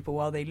loads of people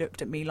while they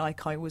looked at me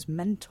like I was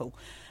mental.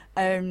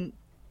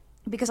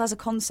 Because as a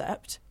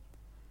concept,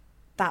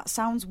 that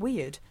sounds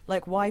weird.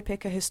 Like, why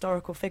pick a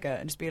historical figure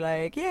and just be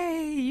like,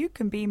 yay, you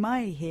can be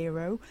my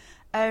hero?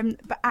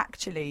 But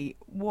actually,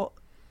 what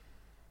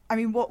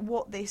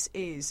this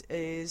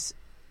is...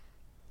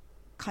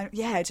 kind of,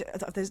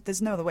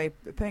 there's no other way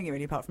of putting it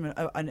really apart from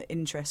an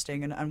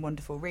interesting and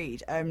wonderful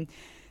read.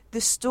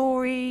 The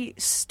story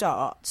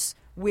starts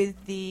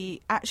with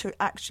the a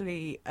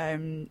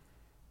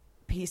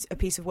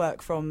piece of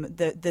work from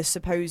the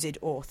supposed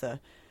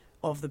author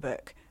of the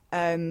book,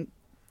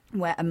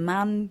 where a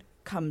man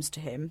comes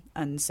to him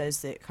and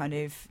says that kind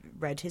of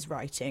read his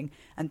writing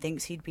and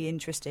thinks he'd be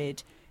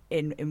interested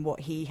in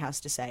what he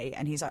has to say,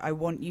 and he's like, I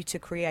want you to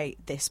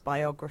create this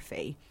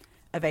biography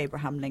of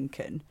Abraham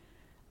Lincoln.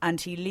 And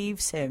he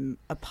leaves him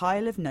a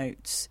pile of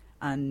notes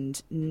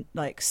and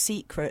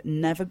secret,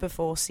 never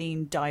before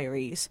seen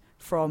diaries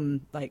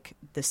from like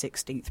the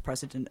 16th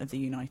president of the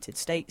United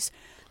States.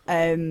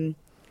 And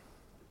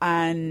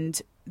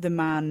the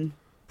man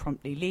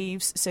promptly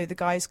leaves. So the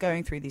guy's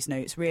going through these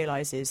notes,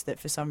 realizes that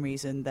for some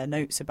reason they're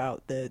notes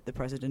about the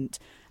president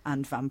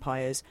and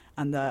vampires,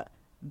 and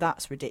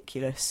that's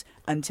ridiculous,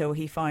 until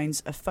he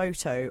finds a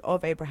photo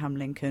of Abraham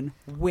Lincoln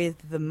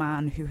with the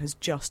man who has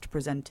just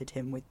presented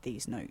him with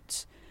these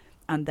notes.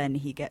 And then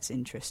he gets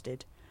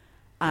interested.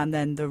 And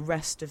then the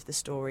rest of the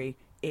story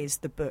is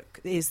the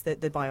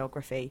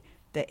biography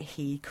that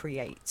he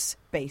creates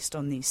based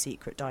on these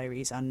secret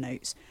diaries and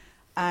notes.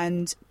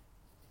 And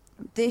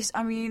this,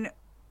 I mean, as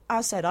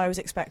I said, I was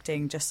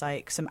expecting just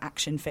like some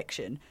action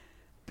fiction.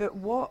 But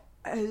what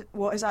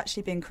has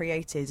actually been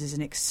created is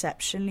an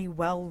exceptionally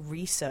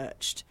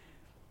well-researched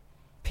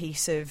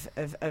piece of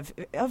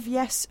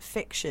yes,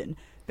 fiction.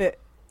 But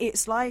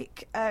it's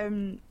like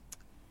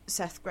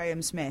Seth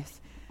Grahame-Smith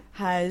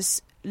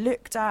has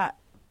looked at,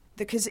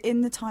 because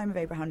in the time of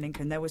Abraham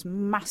Lincoln there was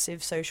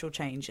massive social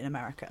change in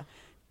America,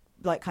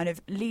 like kind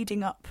of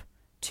leading up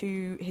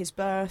to his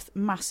birth,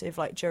 massive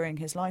like during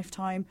his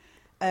lifetime,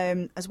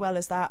 as well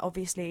as that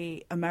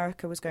obviously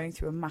America was going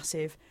through a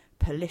massive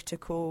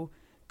political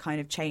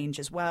kind of change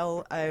as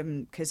well,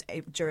 because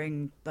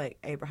during like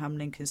Abraham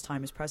Lincoln's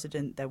time as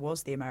president there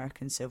was the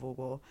American Civil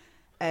War,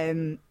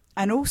 and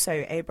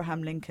also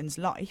Abraham Lincoln's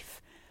life,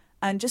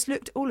 and just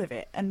looked at all of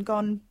it and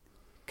gone,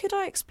 could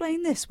I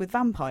explain this with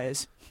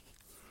vampires?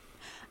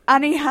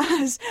 And he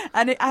has,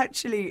 and it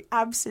actually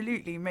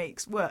absolutely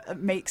makes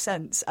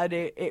sense, and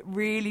it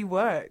really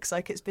works.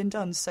 Like, it's been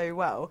done so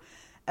well.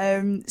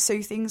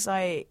 So things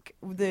like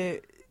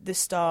the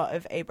start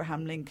of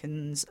Abraham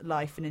Lincoln's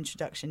life and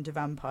introduction to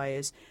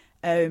vampires.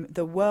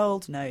 The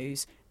world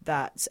knows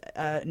that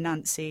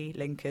Nancy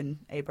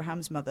Lincoln,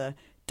 Abraham's mother,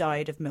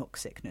 died of milk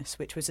sickness,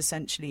 which was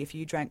essentially if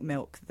you drank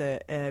milk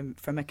that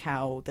from a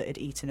cow that had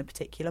eaten a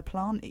particular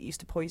plant, it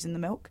used to poison the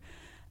milk,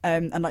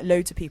 and like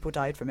loads of people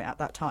died from it at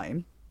that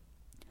time.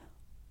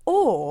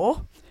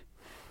 Or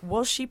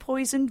was she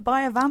poisoned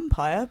by a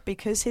vampire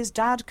because his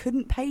dad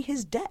couldn't pay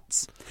his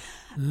debts?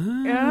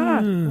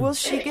 Yeah. Was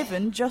she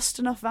given just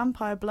enough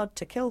vampire blood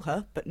to kill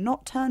her but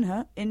not turn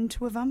her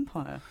into a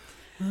vampire?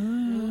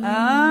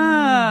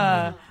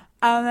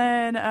 And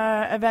then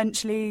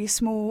eventually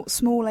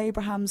small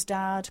Abraham's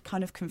dad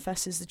kind of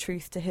confesses the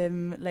truth to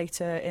him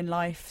later in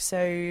life.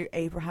 So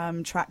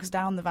Abraham tracks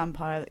down the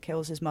vampire that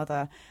kills his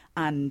mother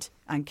and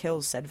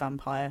kills said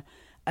vampire.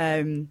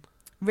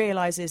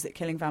 Realises that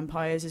killing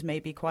vampires is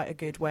maybe quite a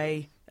good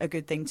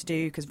thing to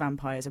do because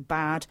vampires are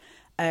bad.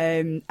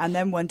 And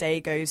then one day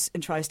he goes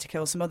and tries to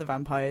kill some other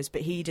vampires,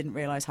 but he didn't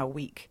realise how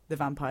weak the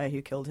vampire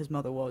who killed his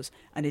mother was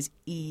and is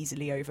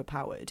easily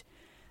overpowered.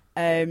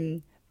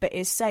 But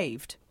is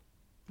saved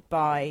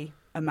by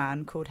a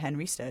man called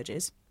Henry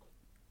Sturgis,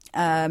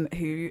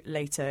 who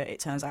later, it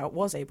turns out,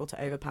 was able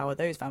to overpower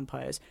those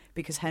vampires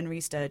because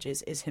Henry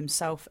Sturgis is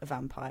himself a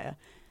vampire.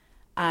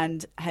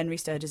 And Henry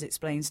Sturgis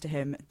explains to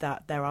him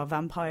that there are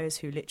vampires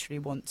who literally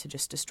want to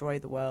just destroy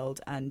the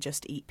world and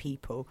just eat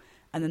people.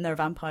 And then there are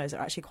vampires that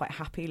are actually quite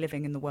happy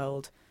living in the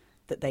world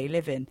that they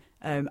live in.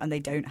 And they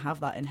don't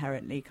have that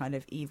inherently kind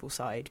of evil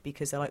side,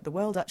 because they're like, the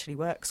world actually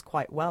works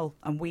quite well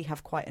and we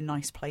have quite a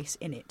nice place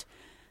in it.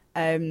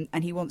 And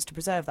he wants to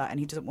preserve that, and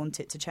he doesn't want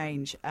it to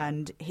change.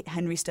 And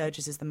Henry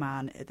Sturgis is the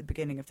man at the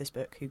beginning of this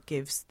book who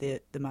gives the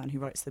man who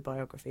writes the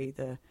biography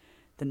the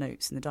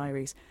notes and the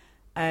diaries.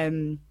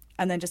 And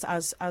then just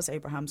as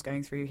Abraham's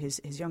going through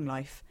his young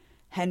life,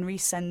 Henry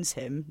sends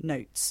him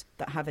notes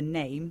that have a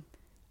name,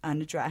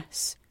 an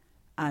address,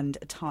 and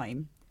a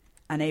time.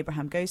 And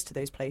Abraham goes to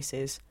those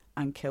places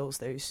and kills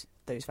those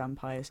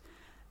vampires.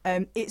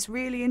 It's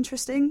really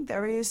interesting.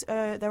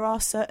 There are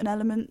certain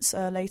elements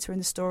later in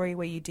the story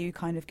where you do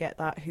kind of get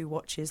that who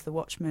watches the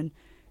watchman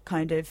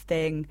kind of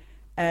thing.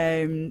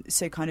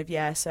 So kind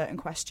of, certain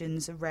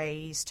questions are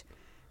raised.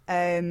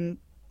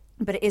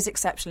 But it is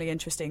exceptionally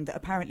interesting that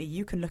apparently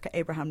you can look at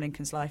Abraham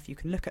Lincoln's life, you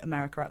can look at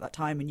America at that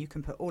time, and you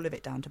can put all of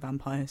it down to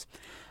vampires.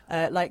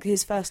 Like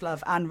his first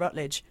love, Anne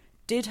Rutledge.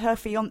 Did her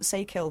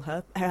fiancé kill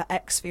her, her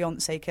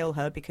ex-fiancé kill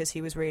her because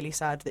he was really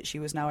sad that she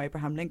was now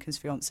Abraham Lincoln's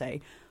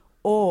fiancé?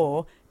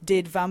 Or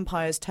did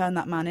vampires turn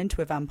that man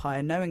into a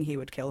vampire knowing he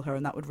would kill her,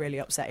 and that would really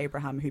upset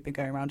Abraham, who'd been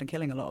going around and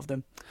killing a lot of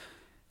them?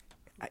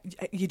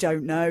 You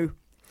don't know.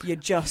 You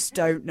just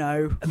don't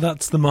know. And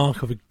that's the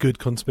mark of a good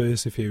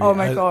conspiracy theory. Oh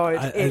my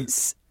God,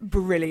 it's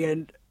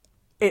brilliant.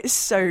 It's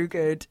so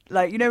good.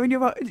 Like, you know, when you're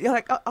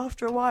like,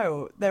 after a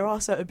while, there are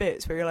certain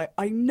bits where you're like,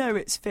 I know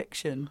it's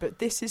fiction, but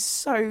this is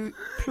so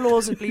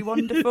plausibly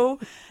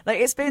wonderful. Like,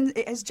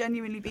 it has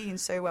genuinely been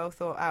so well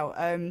thought out.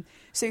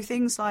 So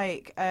things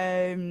like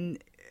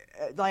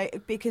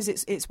because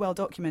it's well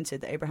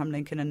documented that Abraham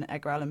Lincoln and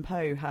Edgar Allan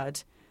Poe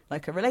had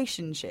like a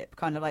relationship,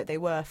 kind of like they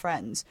were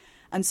friends.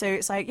 And so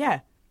it's like,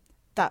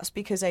 that's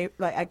because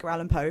Edgar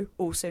Allan Poe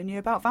also knew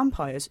about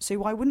vampires. So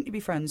why wouldn't you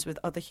be friends with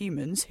other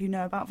humans who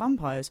know about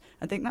vampires?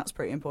 I think that's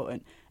pretty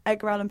important.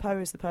 Edgar Allan Poe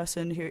is the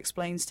person who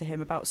explains to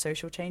him about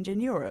social change in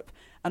Europe,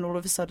 and all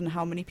of a sudden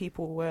how many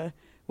people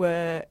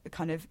were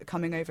kind of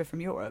coming over from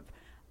Europe.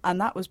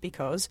 And that was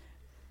because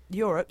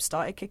Europe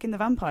started kicking the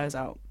vampires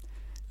out.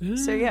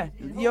 So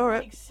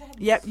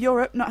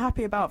Europe not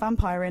happy about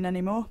vampiring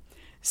anymore.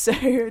 So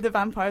the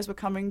vampires were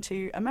coming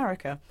to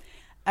America.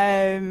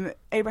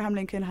 Abraham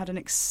Lincoln had an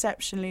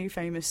exceptionally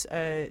famous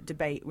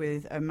debate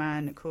with a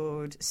man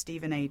called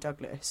Stephen A.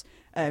 Douglas.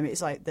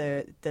 It's like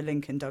the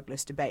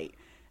Lincoln-Douglas debate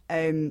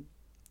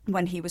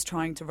when he was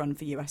trying to run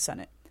for US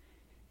Senate.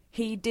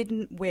 He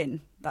didn't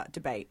win that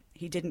debate.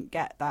 He didn't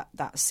get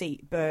that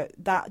seat, but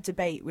that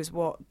debate was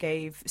what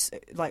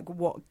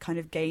kind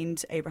of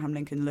gained Abraham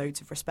Lincoln loads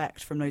of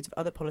respect from loads of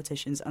other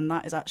politicians, and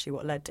that is actually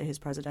what led to his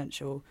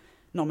presidential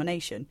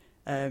nomination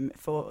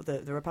for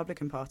the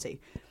Republican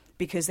Party.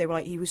 Because they were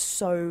like, he was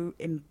so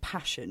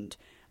impassioned.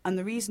 And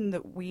the reason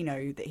that we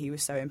know that he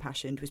was so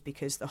impassioned was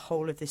because the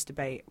whole of this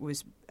debate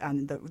was,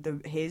 and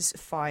his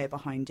fire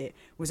behind it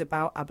was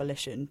about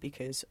abolition,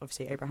 because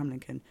obviously Abraham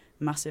Lincoln,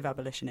 massive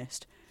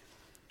abolitionist.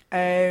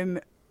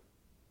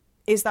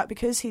 Is that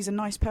because he's a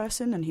nice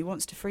person and he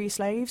wants to free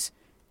slaves?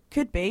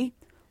 Could be.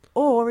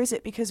 Or is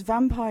it because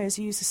vampires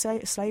use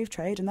the slave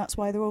trade and that's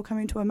why they're all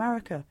coming to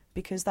America?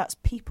 Because that's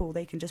people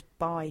they can just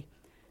buy.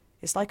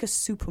 It's like a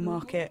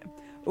supermarket.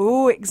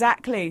 Oh,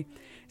 exactly.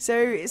 So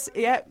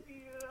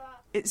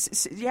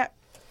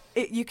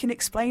you can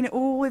explain it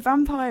all with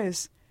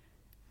vampires.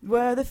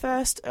 Were the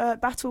first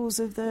battles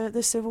of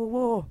the Civil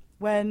War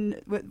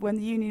when the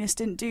Unionists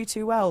didn't do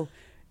too well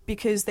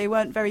because they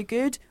weren't very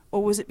good,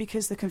 or was it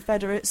because the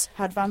Confederates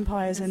had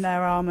vampires in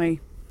their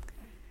army?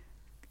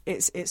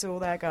 It's all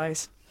there,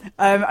 guys.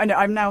 I know,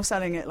 I'm now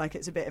selling it like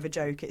it's a bit of a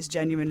joke. It's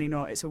genuinely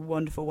not. It's a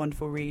wonderful,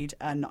 wonderful read,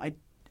 and I,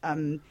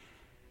 as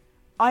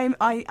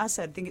I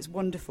said, think it's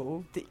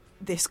wonderful that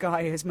this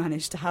guy has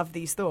managed to have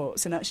these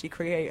thoughts and actually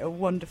create a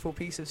wonderful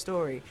piece of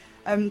story.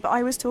 But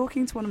I was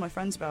talking to one of my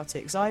friends about it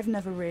because I've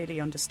never really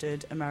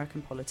understood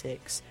American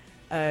politics.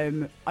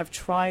 I've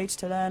tried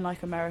to learn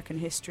like American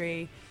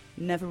history,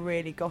 never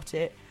really got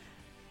it.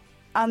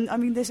 And I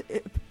mean,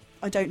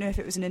 I don't know if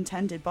it was an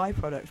intended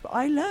byproduct, but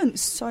I learned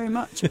so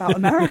much about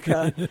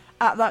America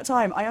at that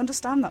time. I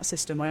understand that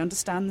system. I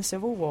understand the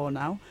Civil War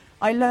now.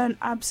 I learned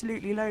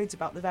absolutely loads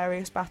about the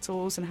various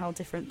battles and how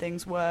different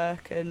things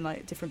work and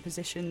like different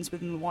positions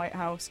within the White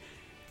House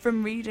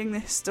from reading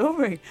this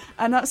story.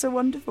 And that's a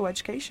wonderful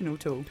educational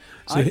tool,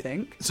 I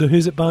think. So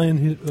who's it by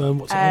and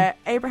what's it on?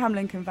 Abraham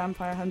Lincoln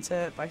Vampire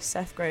Hunter by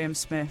Seth Graham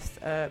Smith,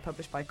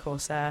 published by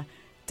Corsair.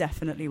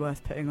 Definitely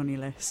worth putting on your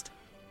list.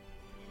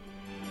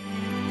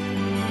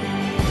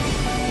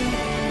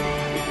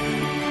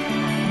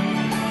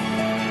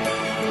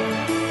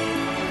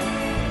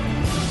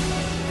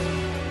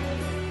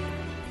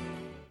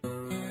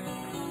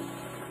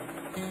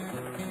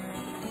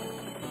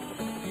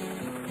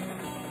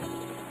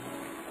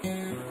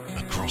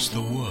 Across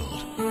the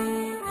world,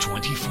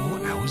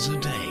 24 hours a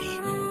day.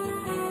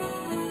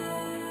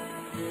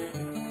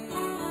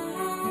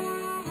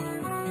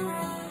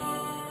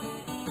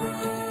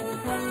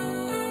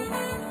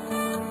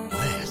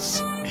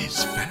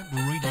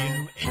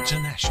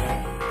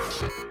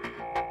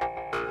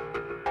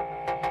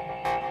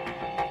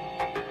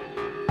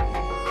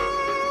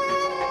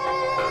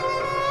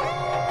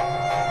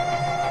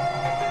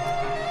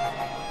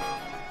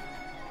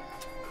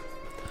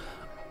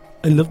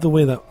 I love the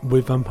way that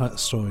with vampire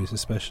stories,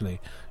 especially,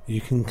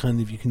 you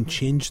can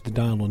change the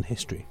dial on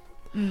history.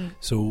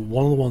 So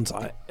one of the ones,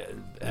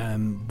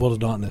 World of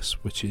Darkness,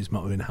 which is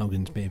Martin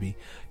Haugen's baby,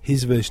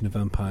 his version of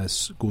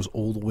vampires goes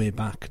all the way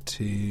back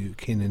to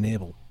Cain and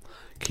Abel.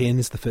 Cain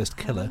is the first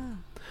killer.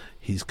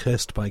 He's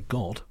cursed by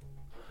God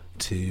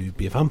to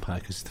be a vampire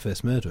because he's the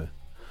first murderer.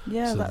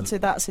 Yeah, so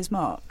that's his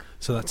mark.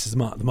 So that's his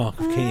mark. The mark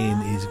of Cain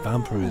is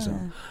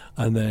vampirism.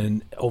 And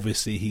then,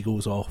 obviously, he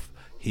goes off.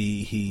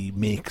 He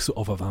makes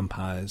other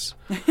vampires.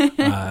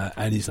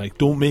 And he's like,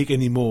 don't make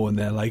any more. And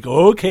they're like,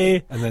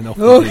 okay. And then off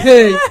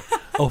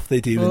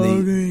they do.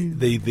 And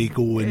they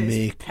go and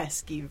make...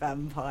 pesky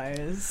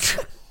vampires.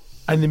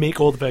 And they make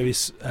all the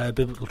various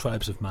biblical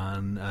tribes of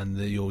man. And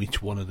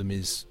each one of them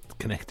is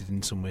connected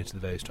in some way to the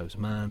various tribes of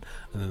man,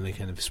 and then they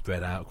kind of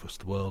spread out across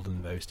the world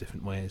in various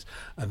different ways,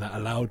 and that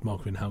allowed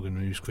Mark Haugen,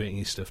 when he was creating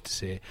his stuff, to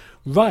say,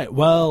 right,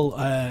 well,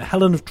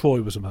 Helen of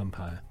Troy was a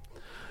vampire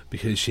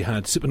because she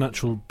was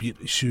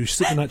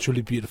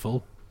supernaturally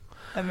beautiful.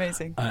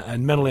 Amazing.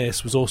 And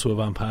Menelaus was also a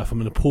vampire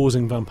from an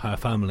opposing vampire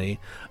family,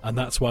 and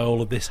that's why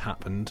all of this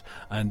happened.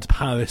 And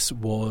Paris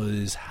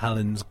was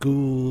Helen's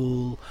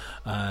ghoul.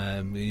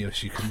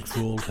 She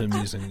controlled him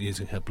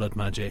using her blood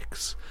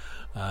magics.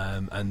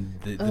 And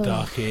the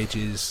Dark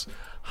Ages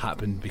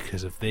happened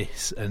because of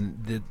this,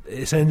 and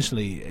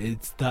essentially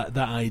it's that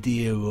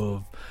idea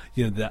of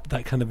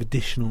that kind of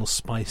additional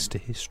spice to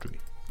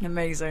history.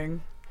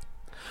 Amazing.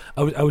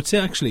 I would say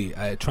actually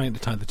trying to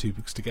tie the two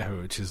books together,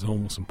 which is an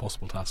almost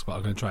impossible task, but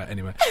I'm going to try it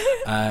anyway.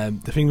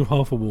 The thing with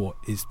Half a War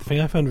is, the thing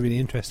I found really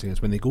interesting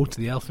is when they go to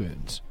the elf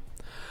ruins,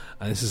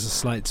 and this is a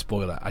slight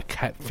spoiler, I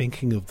kept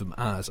thinking of them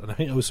as, and I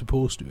think I was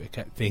supposed to, I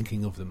kept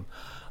thinking of them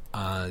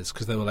as,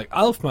 because they were like,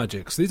 elf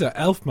magics, these are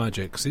elf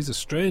magics, these are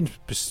strange,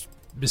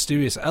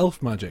 mysterious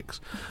elf magics.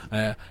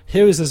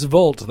 Here is this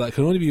vault that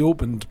can only be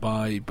opened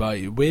by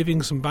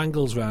waving some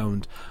bangles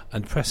round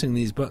and pressing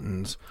these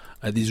buttons,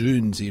 these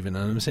runes even.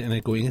 And I'm sitting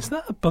there going, is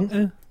that a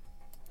bunker?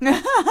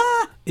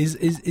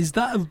 is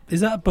that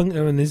a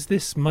bunker? And is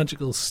this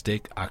magical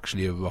stick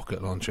actually a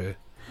rocket launcher?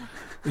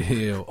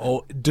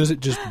 Or does it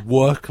just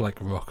work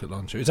like a rocket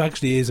launcher? It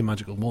actually is a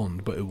magical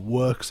wand, but it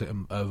works at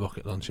a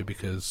rocket launcher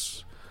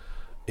because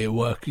it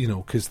works,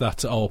 because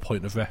that's our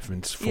point of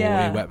reference for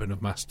a weapon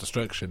of mass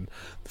destruction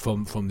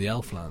from the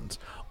Elflands.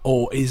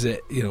 Or is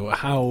it,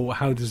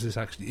 how does this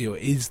actually,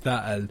 is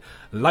that a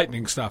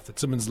lightning staff that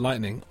summons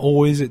lightning,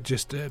 or is it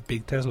just a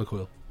big Tesla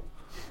coil?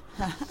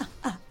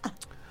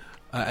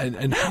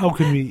 And how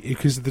can we,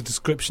 because the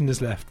description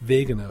is left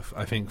vague enough,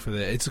 I think, for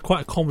it's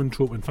quite a common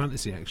trope in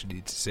fantasy,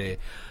 actually, to say,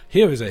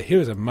 here is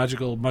a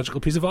magical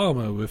piece of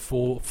armour with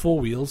four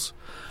wheels,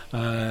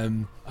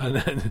 and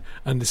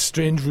the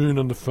strange rune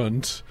on the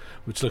front,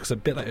 which looks a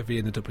bit like a V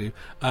and a W,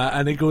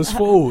 and it goes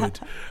forward.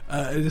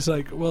 And it's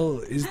like, well,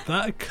 is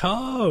that a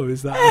car? Or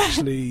is that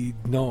actually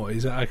not?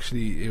 Is it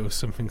actually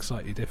something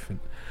slightly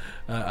different?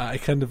 I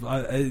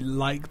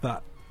like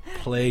that,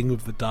 playing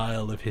with the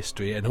dial of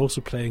history and also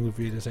playing with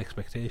readers'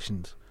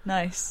 expectations.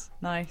 Nice.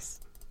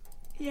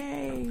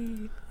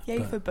 Yay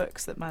for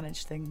books that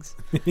manage things.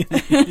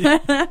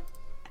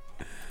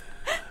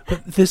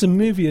 But there's a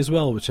movie as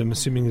well, which I'm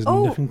assuming has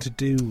nothing to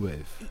do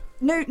with...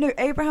 No,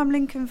 Abraham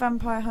Lincoln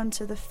Vampire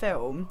Hunter, the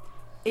film,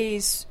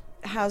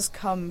 has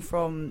come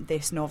from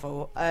this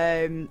novel.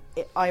 I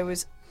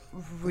was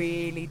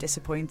really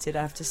disappointed,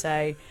 I have to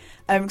say.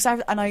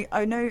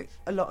 I know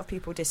a lot of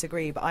people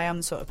disagree, but I am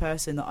the sort of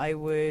person that I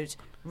would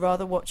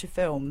rather watch a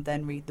film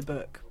than read the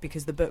book,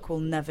 because the book will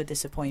never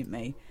disappoint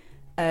me.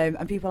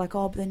 And people are like,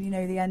 but then you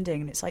know the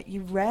ending, and it's like,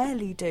 you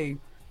rarely do.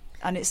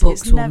 And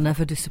books will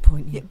never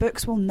disappoint you. Yeah,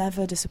 books will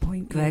never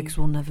disappoint you. Greggs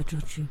will never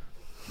judge you.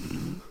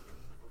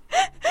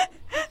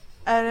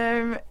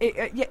 And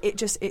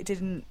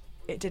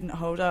it didn't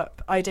hold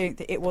up. I don't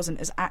think it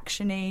wasn't as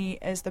actiony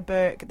as the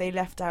book. They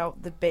left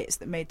out the bits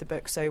that made the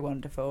book so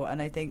wonderful,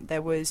 and I think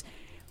there was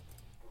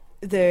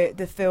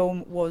the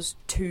film was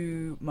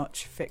too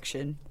much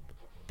fiction,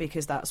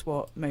 because that's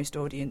what most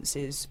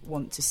audiences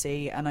want to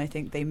see, and I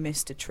think they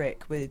missed a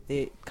trick with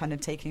the kind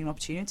of taking an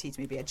opportunity to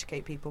maybe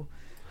educate people.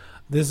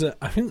 This is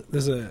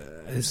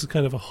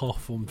kind of a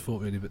half-formed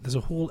thought, really, but there's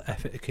a whole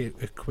effort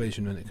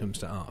equation when it comes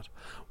to art,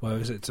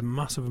 whereas it's a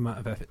massive amount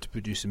of effort to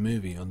produce a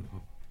movie on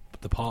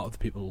the part of the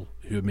people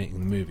who are making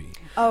the movie.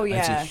 Oh, yeah.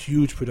 It's a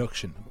huge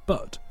production,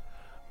 but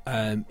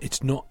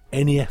it's not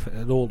any effort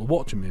at all to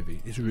watch a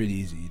movie. It's really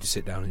easy. You just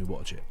sit down and you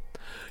watch it.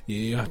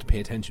 You have to pay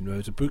attention,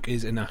 whereas a book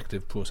is an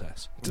active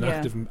process. It's an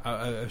active...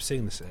 I was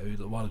saying this a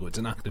little while ago. It's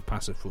an active,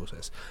 passive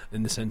process,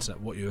 in the sense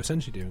that what you're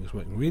essentially doing is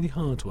working really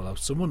hard to allow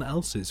someone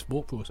else's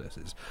thought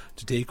processes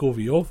to take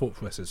over your thought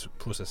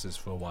processes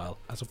for a while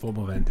as a form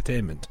of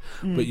entertainment.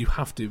 But you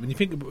have to... When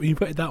you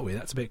put it that way,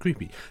 that's a bit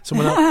creepy.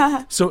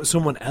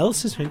 Someone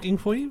else is thinking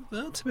for you?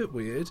 That's a bit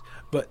weird.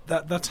 But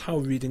that's how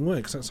reading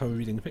works. That's how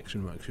reading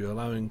fiction works. You're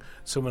allowing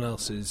someone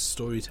else's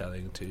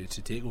storytelling to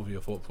take over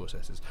your thought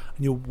processes,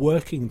 and you're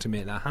working to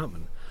make that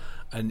happen.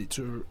 And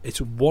it's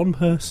one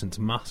person's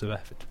massive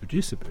effort to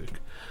produce a book,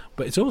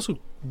 but it's also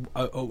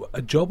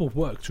a job of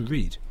work to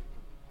read.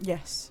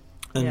 Yes.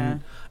 And Yeah.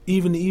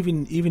 even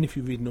if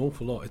you read an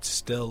awful lot, it's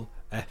still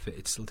effort.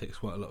 It still takes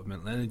quite a lot of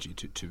mental energy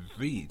to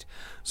read.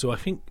 So I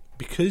think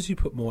because you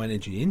put more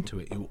energy into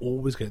it, you'll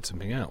always get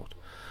something out.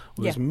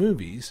 Whereas Yeah.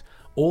 movies,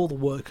 all the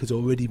work has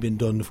already been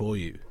done for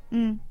you.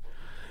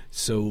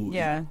 So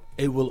Yeah.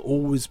 it will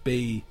always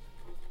be,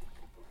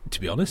 to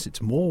be honest,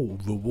 it's more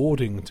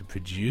rewarding to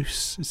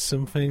produce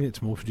something.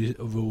 It's more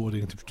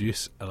rewarding to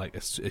produce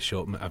a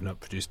short. I've not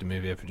produced a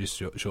movie. I've produced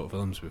short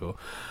films before.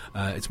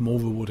 It's more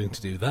rewarding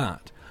to do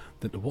that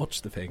than to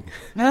watch the thing.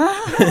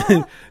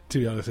 To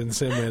be honest, in the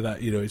same way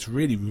that it's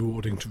really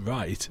rewarding to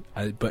write,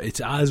 but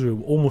it's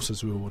almost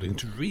as rewarding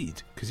to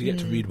read, because you get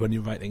to read when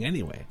you're writing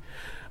anyway.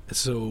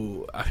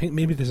 So I think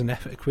maybe there's an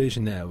effort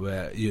equation there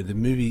where the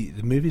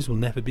movies will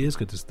never be as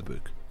good as the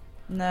book.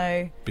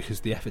 No,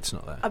 because the effort's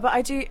not there. but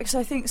I do, because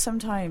I think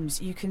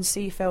sometimes you can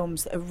see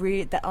films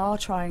that are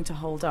trying to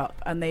hold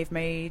up, and they've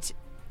made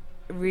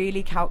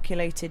really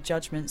calculated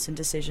judgments and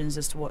decisions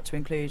as to what to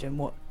include and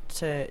what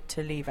to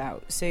leave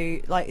out. So,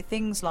 like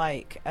things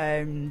like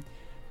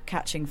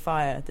Catching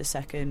Fire, the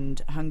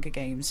second Hunger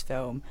Games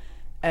film.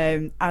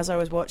 As I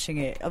was watching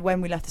it, when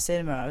we left the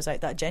cinema, I was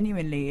like, that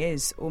genuinely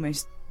is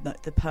almost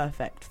like the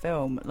perfect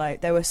film.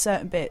 Like, there were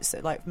certain bits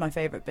that, like, my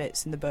favourite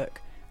bits in the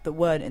book that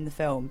weren't in the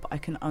film, but I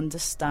can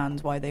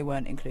understand why they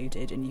weren't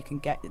included, and you can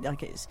get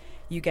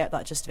you get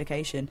that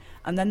justification.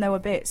 And then there were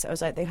bits I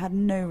was like, they had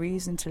no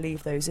reason to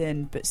leave those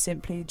in, but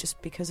simply just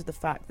because of the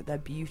fact that they're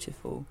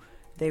beautiful,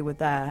 they were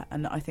there.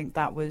 And I think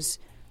that was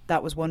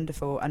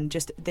wonderful. And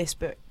just this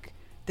book,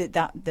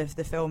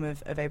 the film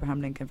of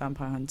Abraham Lincoln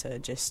Vampire Hunter,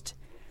 just,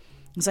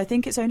 because I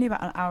think it's only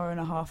about an hour and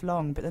a half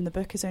long, but then the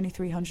book is only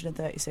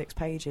 336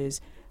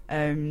 pages.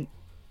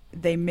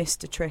 They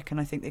missed a trick, and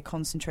I think they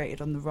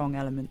concentrated on the wrong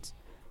elements,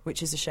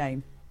 which is a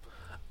shame.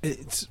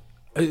 It's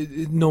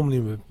normally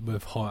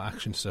with horror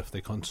action stuff,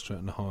 they concentrate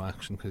on the horror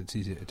action because it's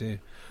easier to do.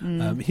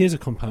 Here's a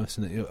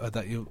comparison that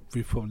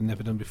you've probably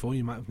never done before.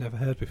 You might have never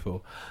heard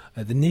before.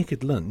 The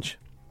Naked Lunch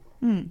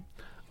and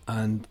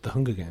the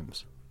Hunger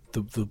Games,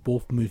 the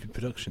both movie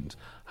productions,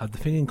 have the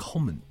thing in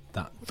common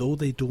that though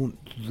they don't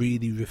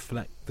really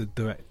reflect the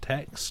direct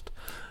text,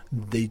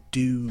 they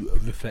do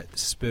reflect the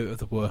spirit of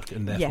the work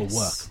and therefore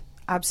work.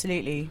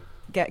 Absolutely.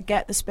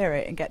 Get the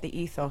spirit and get the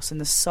ethos and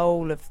the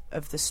soul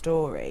of the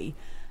story,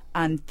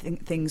 and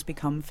things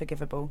become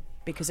forgivable,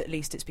 because at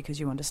least it's because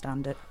you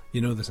understand it.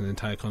 There's an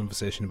entire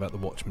conversation about The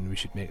Watchmen we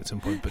should make at some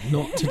point, but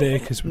not today,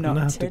 because we're going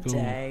to have to go. Not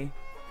today.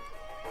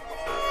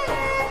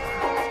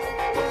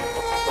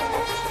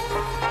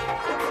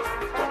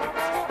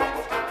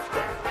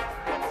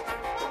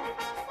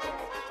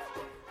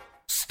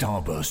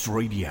 Starburst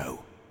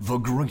Radio, the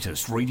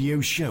greatest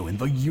radio show in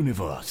the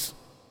universe.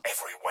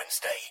 Every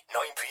Wednesday,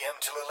 9 p.m.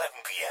 till 11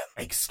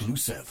 p.m.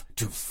 Exclusive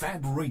to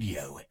Fab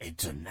Radio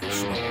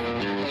International.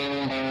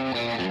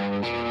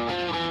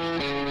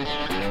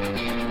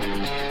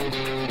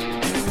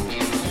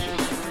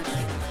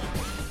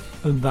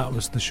 And that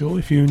was the show.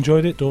 If you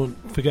enjoyed it, don't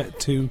forget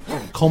to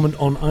comment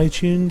on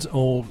iTunes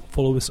or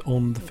follow us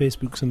on the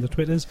Facebooks and the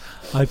Twitters.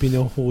 I've been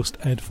your host,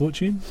 Ed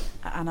Fortune.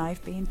 And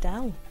I've been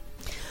Del.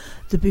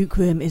 The Book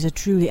Room is a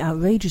truly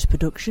outrageous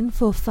production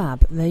for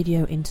Fab,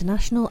 Radio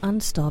International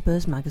and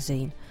Starburst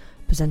Magazine.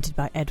 Presented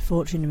by Ed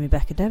Fortune and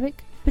Rebecca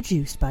Derrick.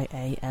 Produced by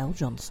A.L.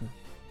 Johnson.